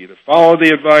 and you could either follow the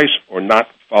advice or not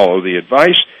follow the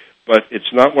advice. But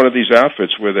it's not one of these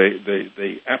outfits where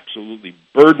they absolutely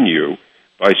burden you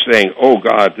by saying, "Oh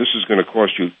God, this is going to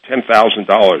cost you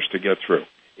 $10,000 to get through."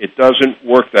 It doesn't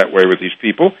work that way with these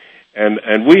people,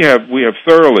 and we have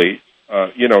thoroughly.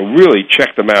 Really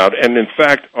check them out. And in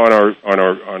fact, on our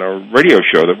radio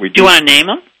show that we do. Do you want to name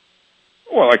them?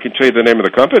 Well, I can tell you the name of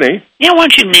the company. Yeah, why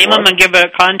don't you name them and give a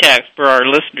contact for our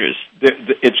listeners?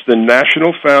 It's the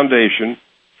National Foundation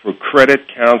for Credit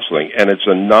Counseling, and it's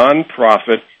a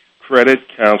non-profit credit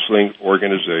counseling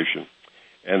organization.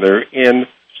 And they're in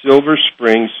Silver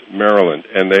Springs, Maryland,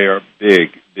 and they are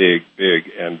big, big,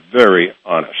 big, and very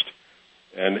honest.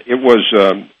 And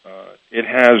it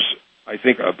has, I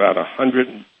think, about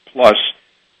 100+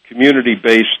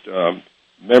 community-based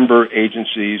member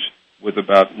agencies with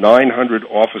about 900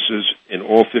 offices in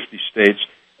all 50 states,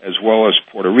 as well as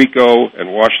Puerto Rico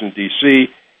and Washington,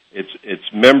 D.C. Its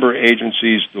member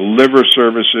agencies deliver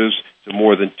services to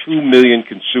more than 2 million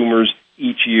consumers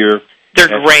each year.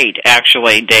 They're great,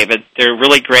 actually, David. They're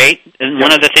really great. And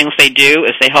one of the things they do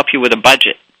is they help you with a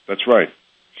budget. That's right.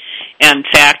 And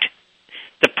in fact,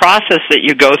 the process that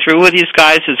you go through with these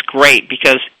guys is great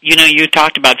because, you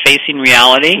talked about facing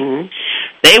reality. Mm-hmm.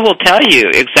 They will tell you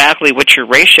exactly what your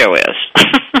ratio is.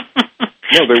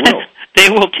 No, they will. They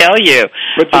will tell you.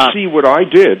 But to see what I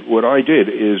did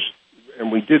is,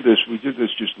 and we did this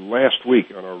just last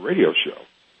week on our radio show.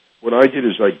 What I did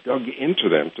is I dug into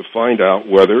them to find out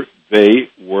whether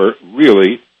they were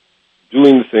really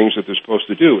doing the things that they're supposed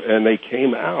to do, and they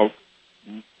came out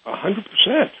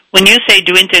 100%. When you say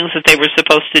doing things that they were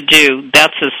supposed to do,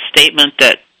 that's a statement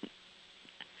that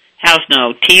has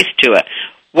no teeth to it.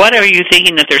 What are you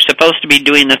thinking that they're supposed to be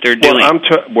doing that they're doing?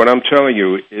 What I'm telling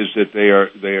you is that they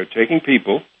are taking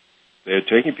people,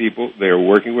 they are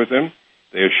working with them,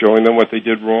 they are showing them what they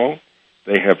did wrong.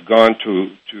 They have gone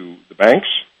to the banks.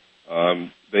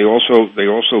 They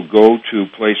also go to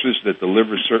places that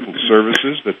deliver certain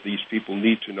services that these people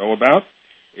need to know about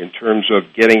in terms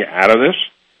of getting out of this.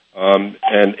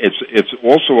 And it's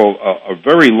also a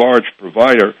very large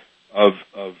provider of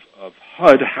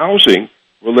HUD housing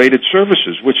related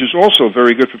services, which is also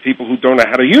very good for people who don't know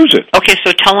how to use it. Okay,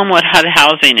 so tell them what HUD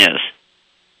housing is.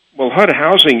 Well, HUD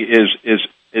housing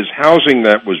is housing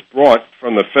that was brought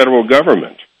from the federal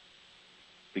government.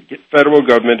 The federal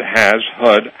government has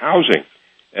HUD housing,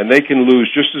 and they can lose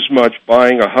just as much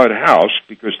buying a HUD house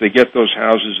because they get those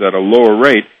houses at a lower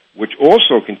rate, which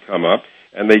also can come up,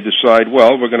 and they decide,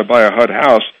 well, we're going to buy a HUD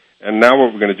house, and now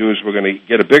what we're going to do is we're going to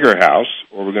get a bigger house,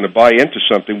 or we're going to buy into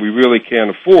something we really can't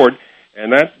afford,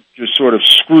 and that just sort of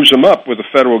screws them up with the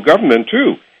federal government,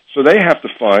 too. So they have to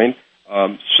find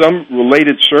some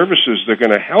related services that are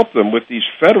going to help them with these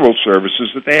federal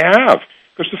services that they have.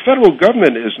 Because the federal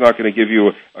government is not going to give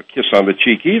you a kiss on the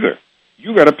cheek either.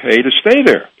 You got to pay to stay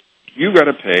there.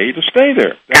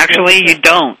 Actually, you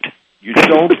don't. You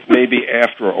don't maybe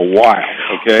after a while,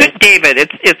 okay? David,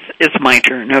 it's my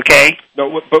turn, okay?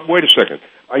 No, but wait a second.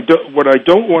 What I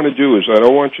don't want to do is I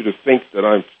don't want you to think that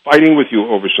I'm fighting with you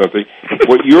over something.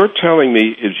 What you're telling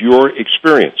me is your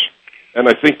experience. And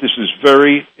I think it's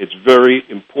very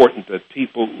important that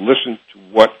people listen to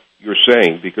what you're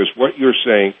saying, because what you're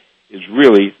saying is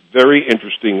really very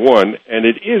interesting, one, and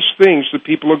it is things that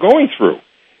people are going through.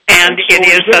 And so it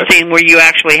is something where you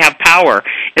actually have power.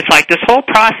 It's like this whole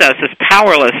process is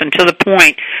powerless until the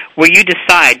point where you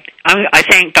decide. I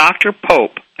thank Dr.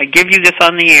 Pope. I give you this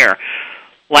on the air.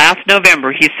 Last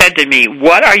November, he said to me,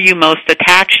 what are you most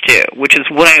attached to? Which is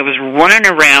when I was running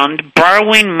around,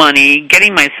 borrowing money,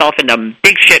 getting myself into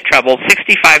big shit trouble,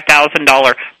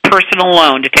 $65,000 personal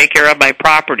loan to take care of my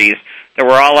properties that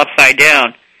were all upside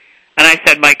down. And I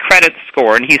said, my credit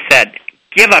score. And he said,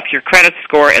 give up your credit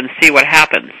score and see what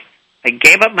happens. I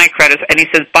gave up my credit, and he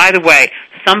says, by the way,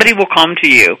 somebody will come to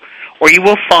you, or you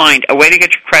will find a way to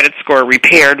get your credit score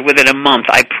repaired within a month,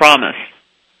 I promise.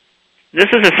 This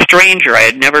is a stranger I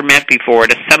had never met before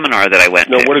at a seminar that I went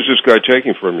to. Now, what is this guy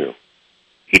taking from you?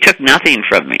 He took nothing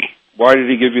from me. Why did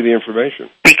he give you the information?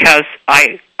 Because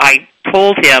I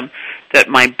told him that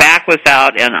my back was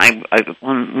out, and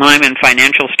when I'm in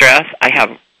financial stress, I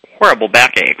have horrible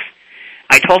backaches.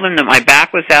 I told him that my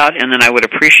back was out and then I would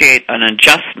appreciate an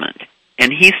adjustment.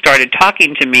 And he started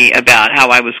talking to me about how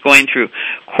I was going through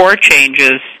core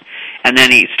changes, and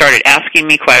then he started asking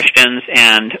me questions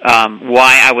and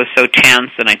why I was so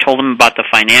tense, and I told him about the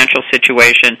financial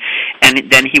situation, and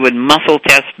then he would muscle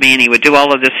test me, and he would do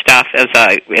all of this stuff as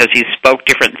he spoke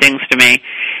different things to me.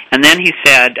 And then he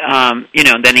said,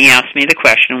 then he asked me the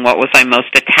question, what was I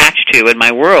most attached to in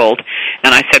my world?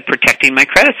 And I said, protecting my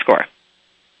credit score.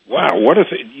 Wow, what a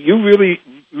thing. You really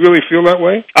feel that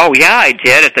way? Oh, yeah, I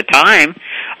did at the time.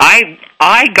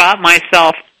 I got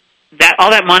myself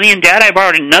all that money in debt. I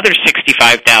borrowed another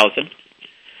 $65,000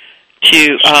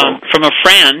 from a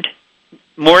friend,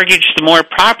 mortgaged some more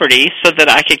property so that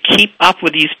I could keep up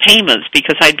with these payments,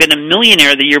 because I'd been a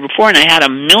millionaire the year before and I had a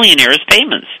millionaire's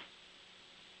payments.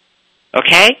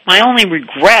 Okay? My only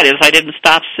regret is I didn't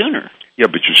stop sooner. Yeah,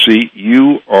 but you see,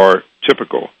 you are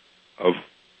typical of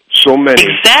so many.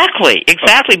 Exactly.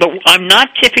 But I'm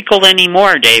not typical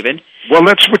anymore, David. Well,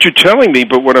 that's what you're telling me,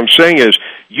 but what I'm saying is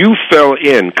you fell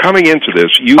in, coming into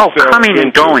this, you fell coming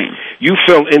and going. You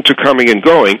fell into coming and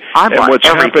going, and what's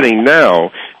happening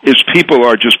now is people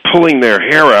are just pulling their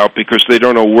hair out because they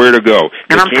don't know where to go.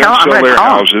 They can't sell their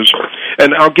houses.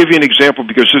 And I'll give you an example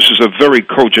because this is a very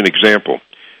cogent example.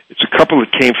 It's a couple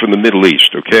that came from the Middle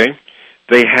East, okay?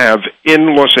 They have,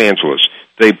 in Los Angeles,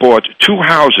 they bought 2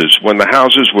 houses when the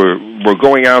houses were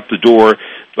going out the door.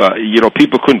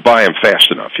 People couldn't buy them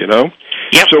fast enough,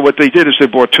 Yep. So what they did is they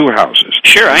bought 2 houses.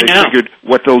 Sure, I know. They figured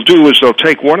what they'll do is they'll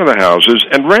take one of the houses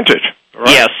and rent it. All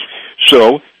right? Yes.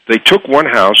 So they took one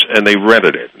house and they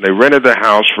rented it. They rented the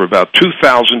house for about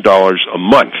 $2,000 a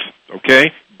month,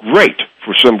 okay? Great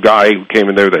for some guy who came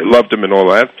in there. They loved him and all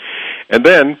that. And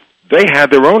then they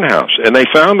had their own house, and they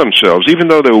found themselves, even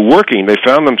though they were working, they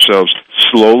found themselves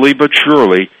slowly but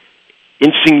surely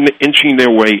inching their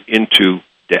way into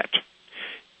debt.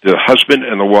 The husband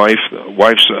and the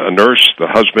wife's a nurse, the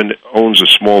husband owns a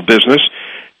small business,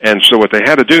 and so what they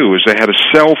had to do is they had to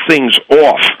sell things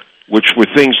off, which were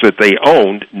things that they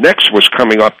owned. Next was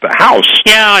coming up the house.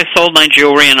 Yeah, I sold my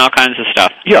jewelry and all kinds of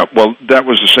stuff. Yeah, well, that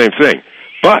was the same thing.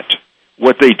 But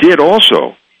what they did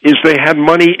also is they had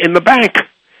money in the bank.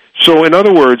 So in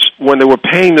other words, when they were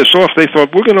paying this off, they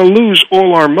thought, we're going to lose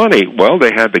all our money. Well,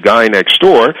 they had the guy next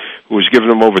door who was giving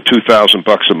them over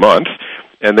 $2,000 a month,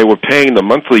 and they were paying the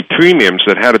monthly premiums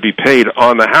that had to be paid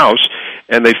on the house,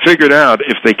 and they figured out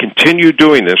if they continued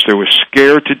doing this, they were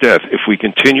scared to death, if we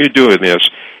continue doing this,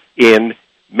 in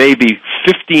maybe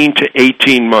 15 to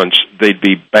 18 months, they'd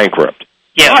be bankrupt.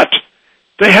 Yeah. But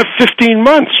they have 15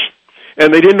 months,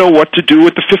 and they didn't know what to do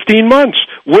with the 15 months.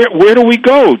 Where do we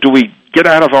go? Do we get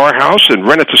out of our house and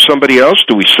rent it to somebody else?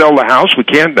 Do we sell the house? We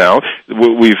can't now.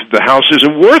 The house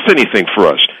isn't worth anything for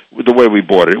us the way we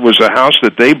bought it. It was a house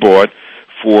that they bought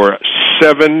for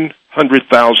 $700,000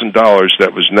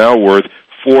 that was now worth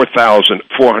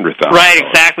 $400,000. Right,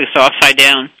 exactly. So upside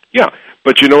down. Yeah,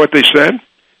 but you know what they said?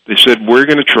 They said, we're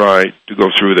going to try to go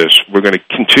through this. We're going to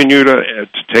continue to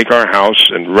take our house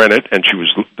and rent it, and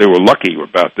they were lucky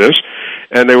about this.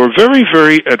 And they were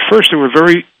at first they were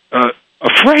very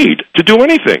afraid to do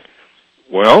anything.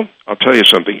 Well, I'll tell you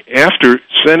something. After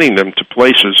sending them to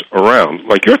places around,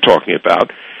 like you're talking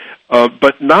about,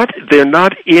 but they're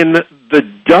not in the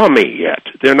dummy yet.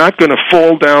 They're not going to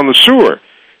fall down the sewer.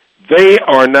 They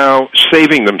are now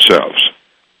saving themselves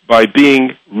by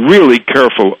being really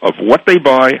careful of what they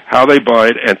buy, how they buy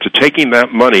it, and to taking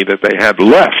that money that they had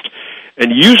left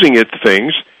and using it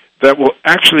things that will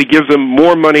actually give them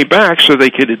more money back so they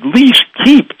could at least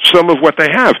keep some of what they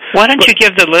have. Why don't you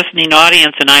give the listening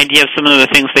audience an idea of some of the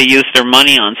things they use their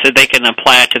money on so they can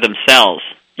apply it to themselves?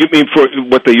 You mean for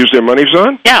what they use their monies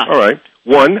on? Yeah. All right.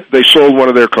 One, they sold one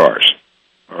of their cars.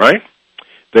 All right?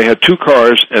 They had 2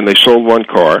 cars, and they sold 1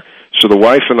 car, so the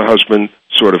wife and the husband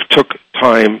sort of took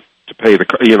time to pay for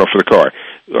the car.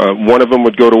 One of them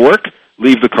would go to work,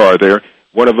 leave the car there.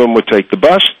 One of them would take the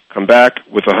bus, come back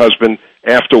with the husband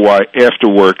after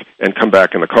work, and come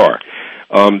back in the car.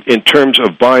 In terms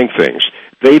of buying things,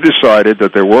 they decided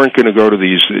that they weren't going to go to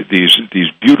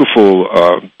these beautiful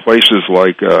places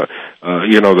like the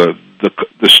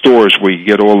stores where you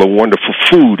get all the wonderful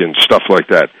food and stuff like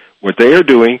that. What they are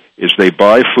doing is they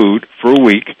buy food for a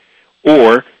week,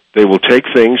 or they will take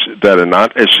things that are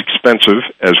not as expensive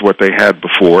as what they had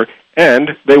before, and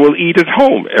they will eat at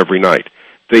home every night.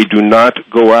 They do not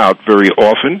go out very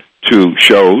often to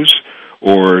shows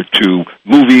or to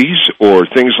movies or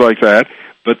things like that,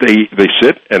 but they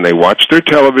sit and they watch their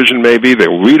television maybe, they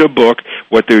read a book.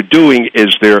 What they're doing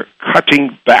is they're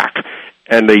cutting back,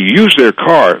 and they use their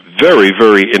car very,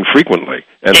 very infrequently.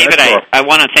 And David, I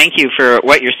want to thank you for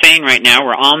what you're saying right now.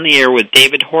 We're on the air with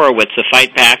David Horowitz of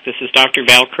Fight Back. This is Dr.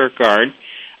 Val Kirkgard.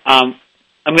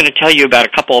 I'm going to tell you about a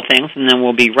couple of things, and then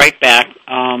we'll be right back.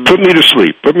 Put me to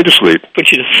sleep. Put you to sleep.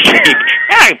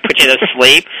 Yeah, put you to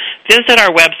sleep. Visit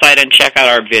our website and check out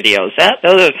our videos.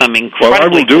 Those are some incredibly Well, I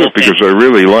will do it because I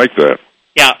really like that.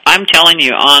 Yeah, I'm telling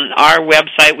you, on our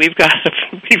website we've got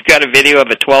a video of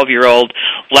a 12-year-old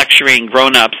lecturing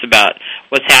grown-ups about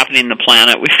what's happening in the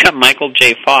planet. We've got Michael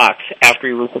J. Fox after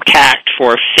he was attacked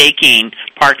for faking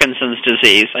Parkinson's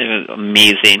disease.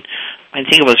 Amazing. I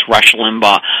think it was Rush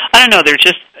Limbaugh. I don't know. They're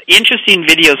just interesting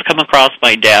videos come across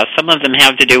my desk. Some of them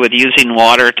have to do with using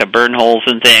water to burn holes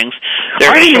and things.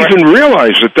 I didn't even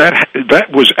realize that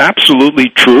was absolutely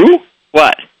true.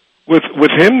 What? With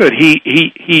him, that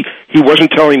he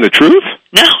wasn't telling the truth?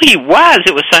 No, he was.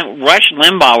 It was Rush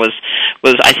Limbaugh was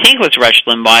I think it was Rush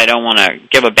Limbaugh. I don't want to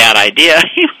give a bad idea.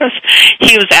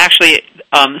 He was actually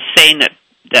saying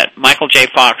that Michael J.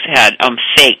 Fox had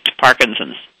faked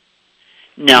Parkinson's.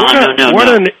 No.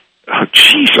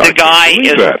 Jeez, the guy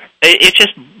is. That. It's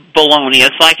just baloney.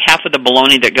 It's like half of the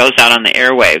baloney that goes out on the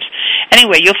airwaves.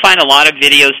 Anyway, you'll find a lot of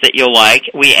videos that you'll like.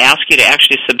 We ask you to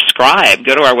actually subscribe.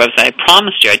 Go to our website. I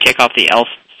promised you I'd take off the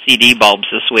LCD bulbs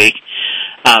this week.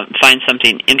 Find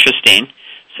something interesting.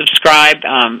 Subscribe.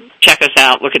 Check us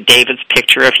out. Look at David's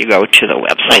picture if you go to the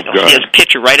website. You'll see his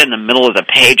picture right in the middle of the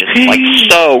page. It's like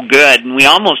so good. And we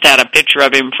almost had a picture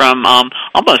of him from,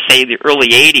 almost say, the early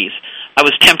 80s. I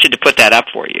was tempted to put that up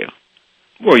for you.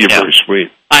 Well, you're very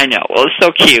sweet. I know. Well, it's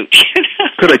so cute.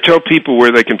 Could I tell people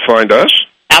where they can find us?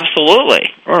 Absolutely.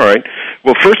 All right.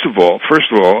 Well, first of all,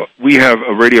 we have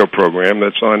a radio program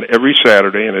that's on every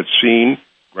Saturday, and it's seen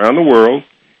around the world.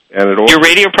 And it also, your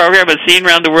radio program is seen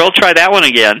around the world? Try that one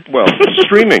again. Well, it's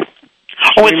streaming.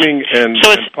 Streaming and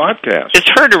podcasts. It's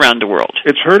heard around the world.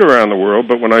 It's heard around the world,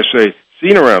 but when I say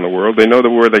seen around the world, they know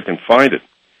where they can find it.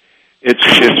 It's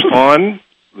on...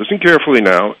 Listen carefully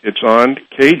now. It's on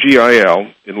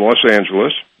KGIL in Los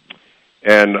Angeles,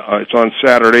 and it's on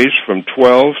Saturdays from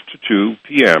 12 to 2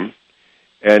 p.m.,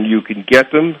 and you can get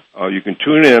them, you can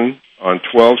tune in on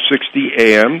 1260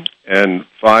 a.m. and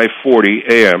 540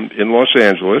 a.m. in Los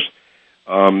Angeles,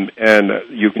 and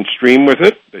you can stream with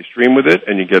it. They stream with it,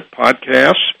 and you get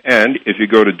podcasts, and if you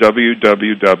go to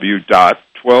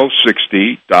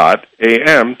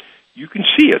www.1260.am, you can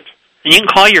see it. And you can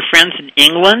call your friends in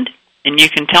England, and you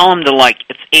can tell them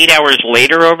it's 8 hours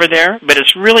later over there, but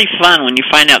it's really fun when you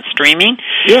find out streaming.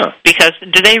 Yeah. Because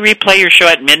do they replay your show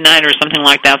at midnight or something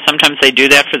like that? Sometimes they do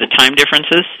that for the time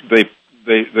differences. They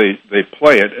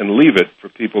play it and leave it for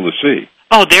people to see.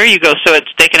 Oh, there you go. So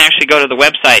they can actually go to the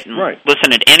website and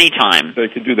listen at any time. They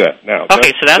can do that now.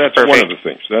 Okay, so that's perfect. One of the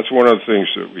things. That's one of the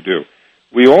things that we do.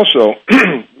 We also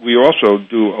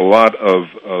do a lot of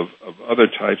other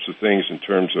types of things in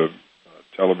terms of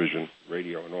television,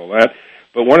 radio, and all that.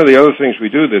 But one of the other things we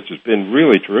do that has been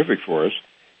really terrific for us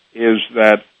is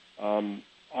that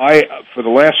for the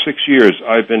last 6 years,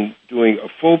 I've been doing a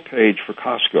full page for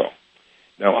Costco.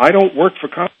 Now, I don't work for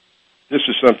Costco. This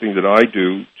is something that I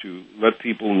do to let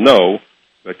people know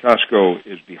that Costco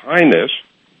is behind this,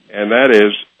 and that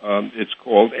is, it's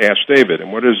called Ask David.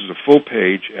 And what it is a full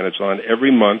page, and it's on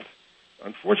every month.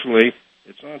 Unfortunately,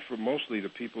 it's on for mostly the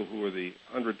people who are the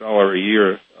 $100 a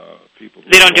year people.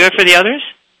 They don't do it for the others?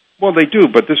 Well, they do,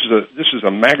 but this is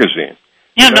a magazine.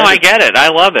 Yeah, I get it. I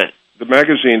love it. The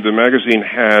magazine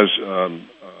has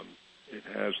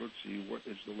let's see, what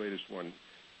is the latest one?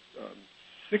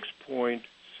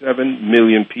 6.7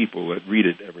 million people that read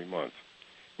it every month,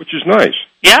 which is nice.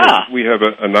 Yeah. We have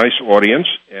a nice audience,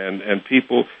 and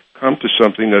people come to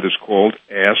something that is called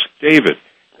Ask David.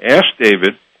 Ask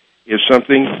David is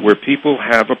something where people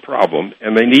have a problem,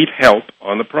 and they need help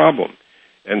on the problem.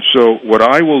 And so what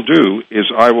I will do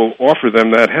is I will offer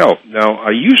them that help. Now,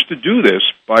 I used to do this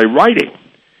by writing,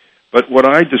 but what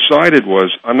I decided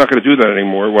was I'm not going to do that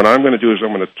anymore. What I'm going to do is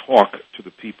I'm going to talk to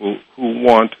the people who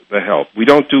want the help. We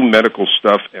don't do medical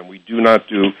stuff, and we do not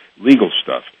do legal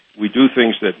stuff. We do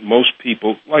things that most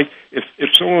people, like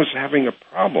if someone was having a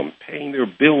problem paying their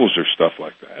bills or stuff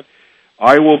like that,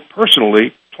 I will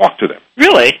personally talk to them.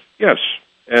 Really? Yes.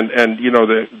 And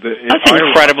that's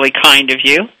incredibly kind of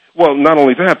you. Well, not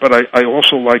only that, but I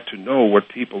also like to know what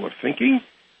people are thinking,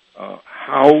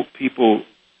 how people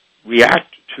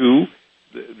react to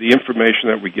the information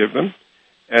that we give them,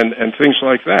 and things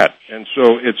like that. And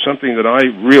so it's something that I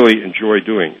really enjoy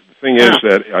doing. The thing is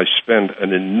that I spend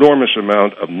an enormous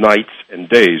amount of nights and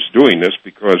days doing this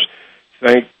because,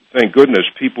 thank goodness,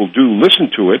 people do listen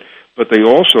to it, but they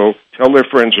also tell their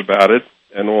friends about it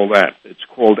and all that. It's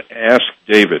called Ask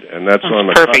David, and that's on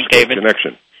the Costco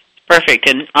Connection. Perfect.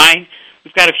 And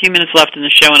we've got a few minutes left in the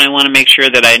show, and I want to make sure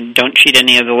that I don't cheat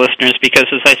any of the listeners because,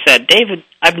 as I said,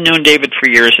 I've known David for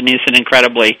years, and he's an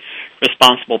incredibly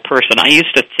responsible person. I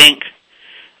used to think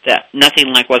that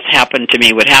nothing like what's happened to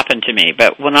me would happen to me,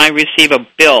 but when I receive a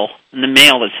bill in the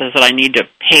mail that says that I need to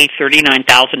pay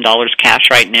 $39,000 cash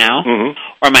right now,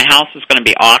 or my house is going to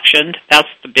be auctioned, that's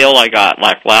the bill I got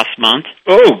last month.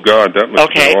 Oh, God, that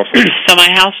must be awful. So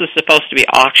my house was supposed to be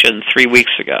auctioned 3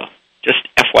 weeks ago, just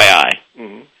FYI,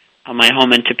 on my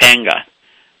home in Topanga.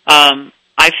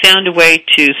 I found a way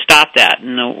to stop that,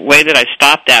 and the way that I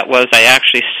stopped that was I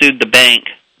actually sued the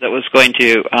bank that was going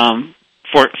to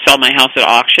sell my house at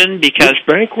auction because... Which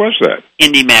bank was that?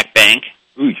 IndyMac Bank.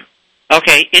 Ooh.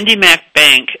 Okay, IndyMac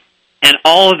Bank, and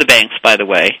all of the banks, by the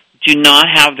way, do not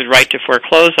have the right to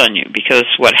foreclose on you because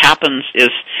what happens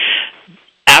is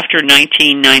after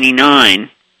 1999,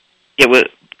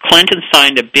 Clinton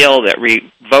signed a bill that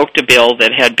revoked a bill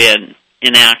that had been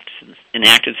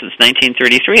enacted since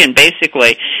 1933, and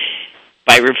basically,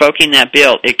 by revoking that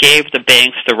bill, it gave the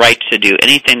banks the right to do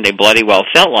anything they bloody well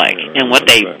felt like. And what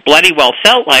they bloody well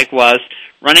felt like was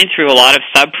running through a lot of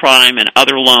subprime and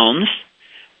other loans,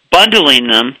 bundling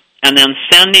them, and then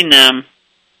selling them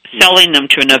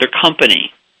to another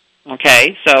company.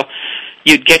 Okay? So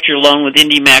you'd get your loan with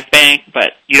IndyMac Bank,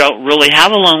 but you don't really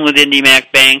have a loan with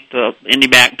IndyMac Bank. The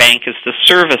IndyMac Bank is the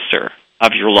servicer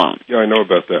of your loan. Yeah, I know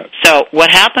about that. So what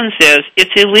happens is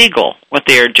it's illegal what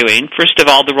they are doing. First of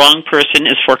all, the wrong person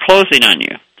is foreclosing on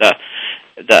you.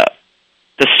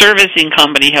 The servicing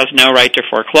company has no right to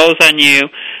foreclose on you.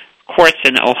 Courts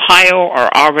in Ohio are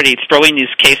already throwing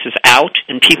these cases out,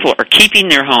 and people are keeping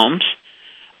their homes.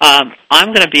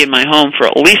 I'm going to be in my home for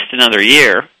at least another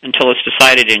year until it's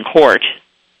decided in court.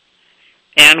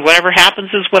 And whatever happens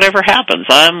is whatever happens.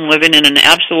 I'm living in an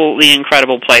absolutely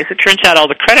incredible place. It turns out all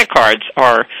the credit cards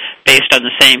are based on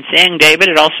the same thing, David.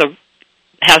 It also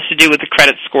has to do with the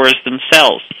credit scores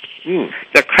themselves.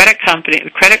 The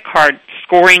credit card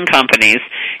scoring companies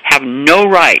have no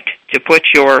right to put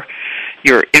your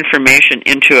information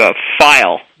into a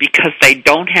file because they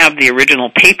don't have the original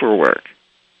paperwork.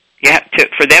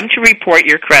 For them to report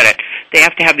your credit, they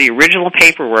have to have the original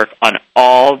paperwork on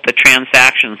all the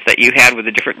transactions that you had with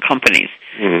the different companies.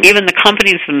 Mm-hmm. Even the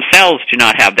companies themselves do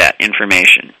not have that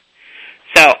information.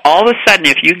 So all of a sudden,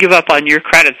 if you give up on your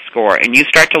credit score and you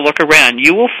start to look around,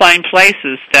 you will find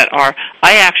places that are,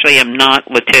 I actually am not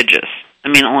litigious. I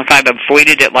mean, I've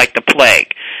avoided it like the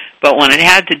plague. But when it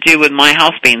had to do with my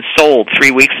house being sold 3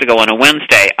 weeks ago on a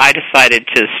Wednesday, I decided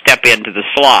to step into the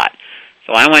slot.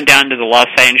 So I went down to the Los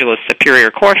Angeles Superior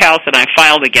Courthouse and I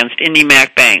filed against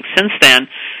IndyMac Bank. Since then,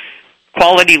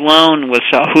 Quality Loan was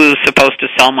who was supposed to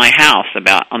sell my house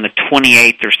about on the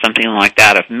 28th or something like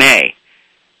that of May.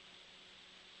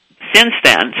 Since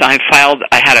then, so I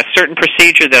had a certain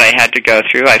procedure that I had to go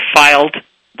through. I filed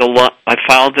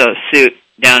the suit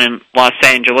down in Los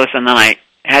Angeles, and then I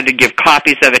had to give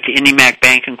copies of it to IndyMac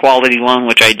Bank and Quality Loan,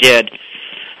 which I did.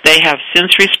 They have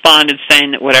since responded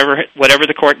saying that whatever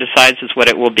the court decides is what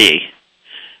it will be.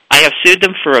 I have sued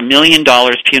them for $1 million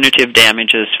punitive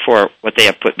damages for what they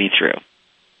have put me through.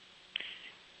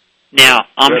 Now,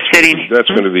 That's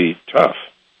going to be tough.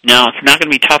 No, it's not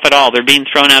going to be tough at all. They're being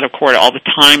thrown out of court all the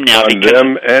time now. On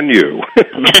them and you.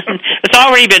 It's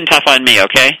already been tough on me,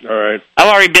 okay? All right. I've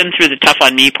already been through the tough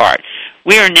on me part.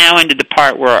 We are now into the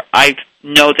part where I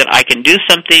know that I can do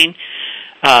something.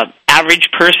 Average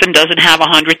person doesn't have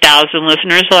 100,000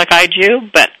 listeners like I do,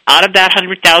 but out of that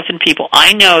 100,000 people,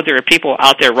 I know there are people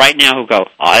out there right now who go,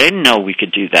 I didn't know we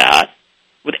could do that.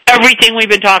 With everything we've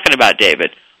been talking about,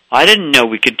 David, I didn't know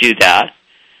we could do that.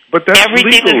 But that's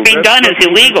everything legal. that's being done is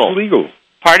illegal. It's legal.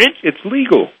 Pardon? It's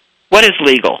legal. What is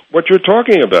legal? What you're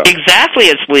talking about. Exactly,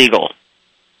 it's legal.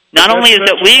 Not only is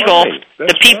it legal,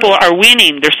 the people are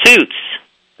winning their suits.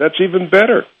 That's even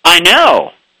better. I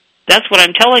know. That's what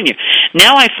I'm telling you.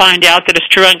 Now I find out that it's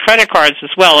true on credit cards as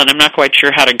well, and I'm not quite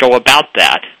sure how to go about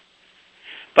that.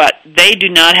 But they do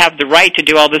not have the right to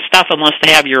do all this stuff unless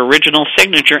they have your original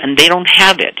signature, and they don't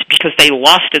have it because they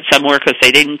lost it somewhere because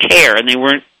they didn't care and they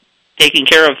weren't taking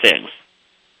care of things.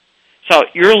 So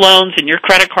your loans and your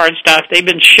credit card stuff, they've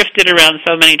been shifted around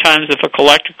so many times. If a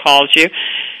collector calls you,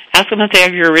 ask them if they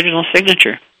have your original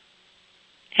signature.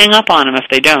 Hang up on them if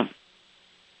they don't.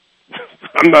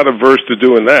 I'm not averse to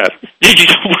doing that. Did you?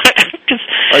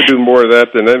 I do more of that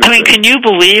than anything. I mean, can you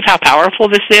believe how powerful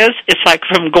this is? It's like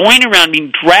from going around,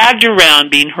 being dragged around,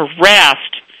 being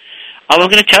harassed. I'm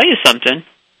going to tell you something.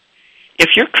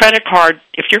 If your credit card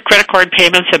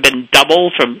payments have been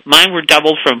mine were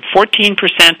doubled from 14%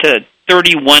 to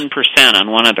 31%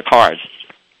 on one of the cards.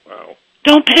 Wow.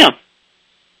 Don't pay them.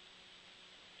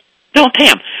 Don't pay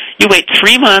them. You wait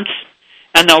 3 months.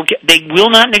 And they will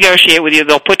not negotiate with you.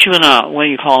 They'll put you in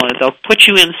they'll put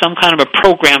you in some kind of a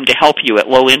program to help you at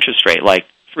low interest rate, like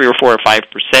 3 or 4 or 5%.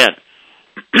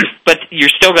 But you're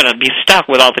still going to be stuck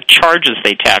with all the charges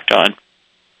they tacked on.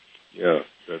 Yeah.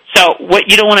 So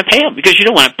you don't want to pay them because you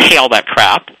don't want to pay all that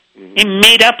crap. Mm-hmm. They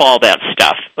made up all that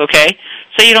stuff, okay?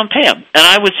 So you don't pay them. And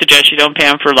I would suggest you don't pay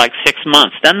them for like 6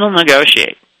 months. Then they'll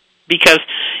negotiate. Because,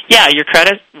 yeah, your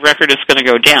credit record is going to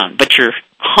go down, but your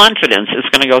confidence is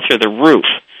going to go through the roof.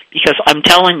 Because I'm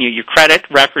telling you, your credit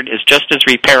record is just as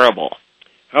repairable.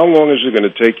 How long is it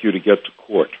going to take you to get to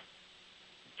court?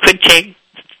 Could take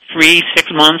 3,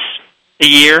 6 months, a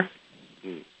year.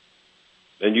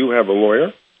 And you have a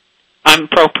lawyer? I'm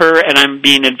pro per, and I'm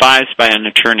being advised by an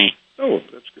attorney. Oh,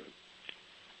 that's good.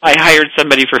 I hired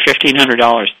somebody for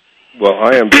 $1,500. Well,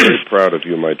 I am very proud of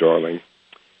you, my darling.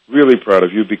 Really proud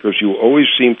of you, because you always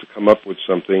seem to come up with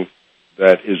something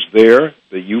that is there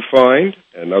that you find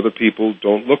and other people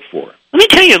don't look for. Let me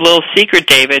tell you a little secret,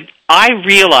 David. I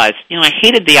realized, I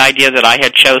hated the idea that I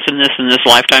had chosen this in this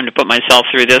lifetime to put myself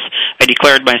through this. I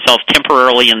declared myself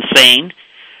temporarily insane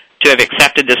to have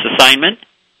accepted this assignment.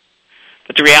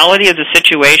 But the reality of the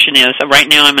situation is, right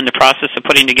now I'm in the process of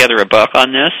putting together a book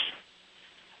on this.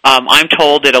 I'm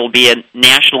told that it'll be a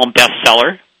national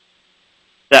bestseller,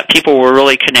 that people will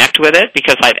really connect with it,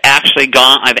 because I've actually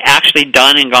done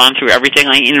and gone through everything.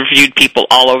 I interviewed people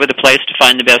all over the place to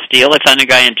find the best deal. I found a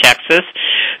guy in Texas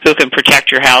who can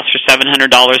protect your house for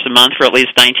 $700 a month for at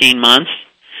least 19 months.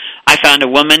 I found a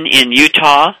woman in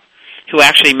Utah who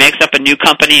actually makes up a new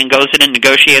company and goes in and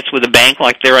negotiates with a bank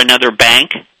like they're another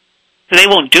bank. So they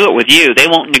won't do it with you. They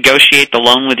won't negotiate the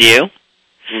loan with you.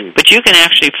 But you can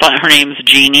actually find, her name's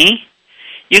Jeannie.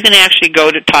 You can actually go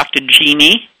to talk to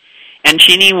Jeannie, and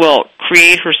Jeannie will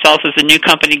create herself as a new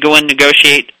company, go and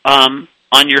negotiate on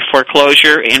your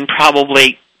foreclosure, and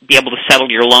probably be able to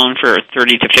settle your loan for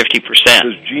 30 to 50%.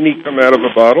 Does Jeannie come out of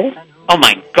a bottle? Oh,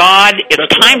 my God. It's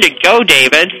time to go,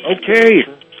 David. Okay.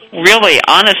 Really,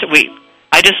 honestly,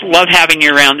 I just love having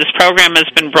you around. This program has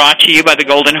been brought to you by the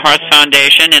Golden Hearts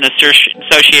Foundation in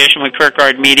association with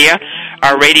Kirkgard Media.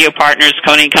 Our radio partners,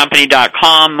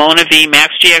 ConingCompany.com, Mona V,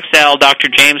 Max GXL, Dr.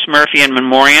 James Murphy, and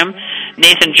Memoriam.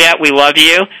 Nathan Jett, we love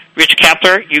you. Rich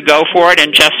Kepler, you go for it.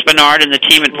 And Jeff Spinard and the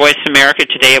team at Voice America.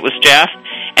 Today it was Jeff.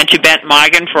 And to Bent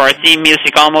Migan for our theme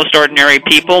music, Almost Ordinary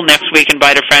People. Next week,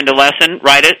 invite a friend to listen.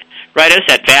 Write us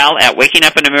at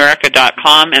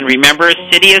val@wakingupinamerica.com. And remember,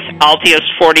 Sidious, Altius,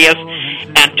 Fortius,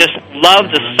 and just love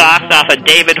the socks off of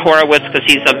David Horowitz, because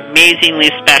he's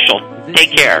amazingly special.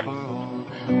 Take care.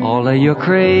 All of your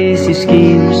crazy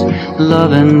schemes,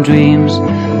 love and dreams,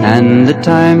 and the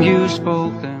time you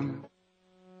spoke them.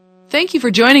 Thank you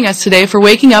for joining us today for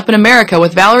Waking Up in America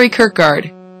with Valerie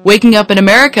Kirkgard. Waking Up in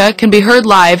America can be heard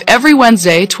live every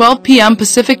Wednesday, 12 p.m.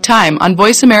 Pacific Time on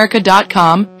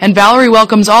voiceamerica.com, and Valerie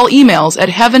welcomes all emails at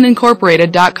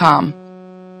heavenincorporated.com.